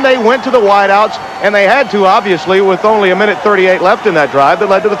 when they went to the wideouts, and they had to, obviously, with only 1:38 left in that drive that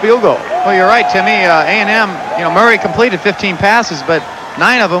led to the field goal. Well, you're right, Timmy. A&M, Murray completed 15 passes, but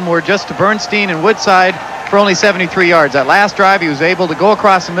 9 of them were just to Bernstein and Woodside for only 73 yards. That last drive, he was able to go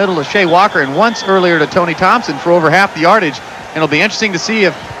across the middle to Shea Walker and once earlier to Tony Thompson for over half the yardage. And it'll be interesting to see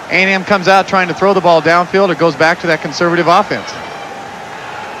if A&M comes out trying to throw the ball downfield or goes back to that conservative offense.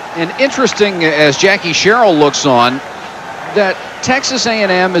 And interesting, as Jackie Sherrill looks on, that Texas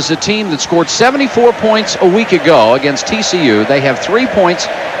A&M is a team that scored 74 points a week ago against TCU. They have 3 points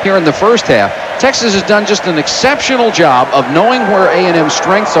here in the first half. Texas has done just an exceptional job of knowing where A&M's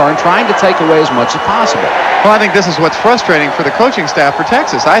strengths are and trying to take away as much as possible. Well, I think this is what's frustrating for the coaching staff for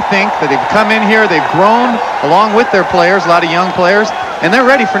Texas. I think that they've come in here, they've grown along with their players, a lot of young players, and they're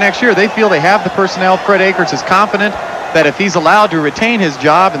ready for next year. They feel they have the personnel. Fred Akers is confident that if he's allowed to retain his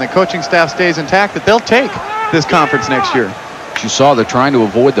job and the coaching staff stays intact, that they'll take this conference next year. You saw they're trying to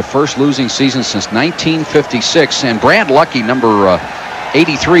avoid the first losing season since 1956, and Brad Lucky, number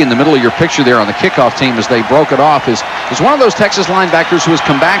 83 in the middle of your picture there on the kickoff team as they broke it off, is one of those Texas linebackers who has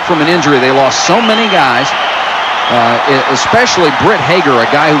come back from an injury. They lost so many guys, especially Britt Hager, a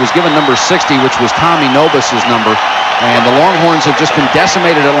guy who was given number 60, which was Tommy Nobis's number. And the Longhorns have just been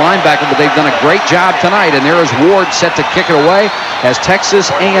decimated at linebacker, but they've done a great job tonight. And there is Ward set to kick it away as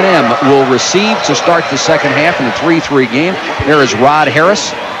Texas A&M will receive to start the second half in a 3-3 game. There is Rod Harris,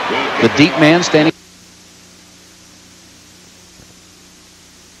 the deep man, standing.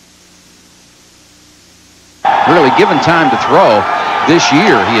 Really given time to throw this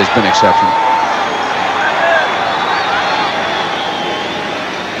year, he has been exceptional.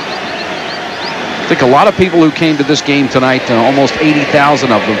 I think a lot of people who came to this game tonight, almost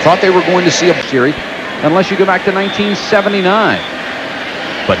 80,000 of them, thought they were going to see a series, unless you go back to 1979.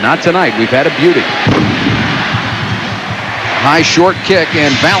 But not tonight. We've had a beauty. High short kick,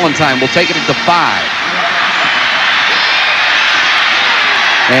 and Valentine will take it at the 5.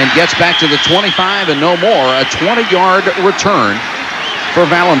 And gets back to the 25 and no more. A 20-yard return for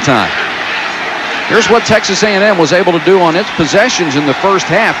Valentine. Here's what Texas A&M was able to do on its possessions in the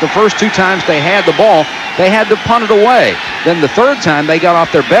first half. The first 2 times they had the ball, they had to punt it away. Then the third time, they got off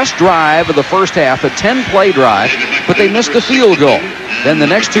their best drive of the first half, a 10-play drive, but they missed the field goal. Then the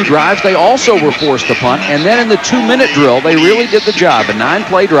next 2 drives, they also were forced to punt. And then in the 2-minute drill, they really did the job. A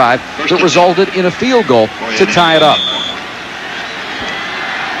 9-play drive that resulted in a field goal to tie it up.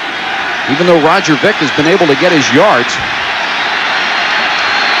 Even though Roger Vick has been able to get his yards,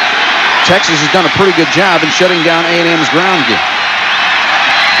 Texas has done a pretty good job in shutting down A&M's ground game.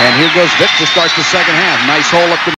 And here goes Vick to start the second half. Nice hole up the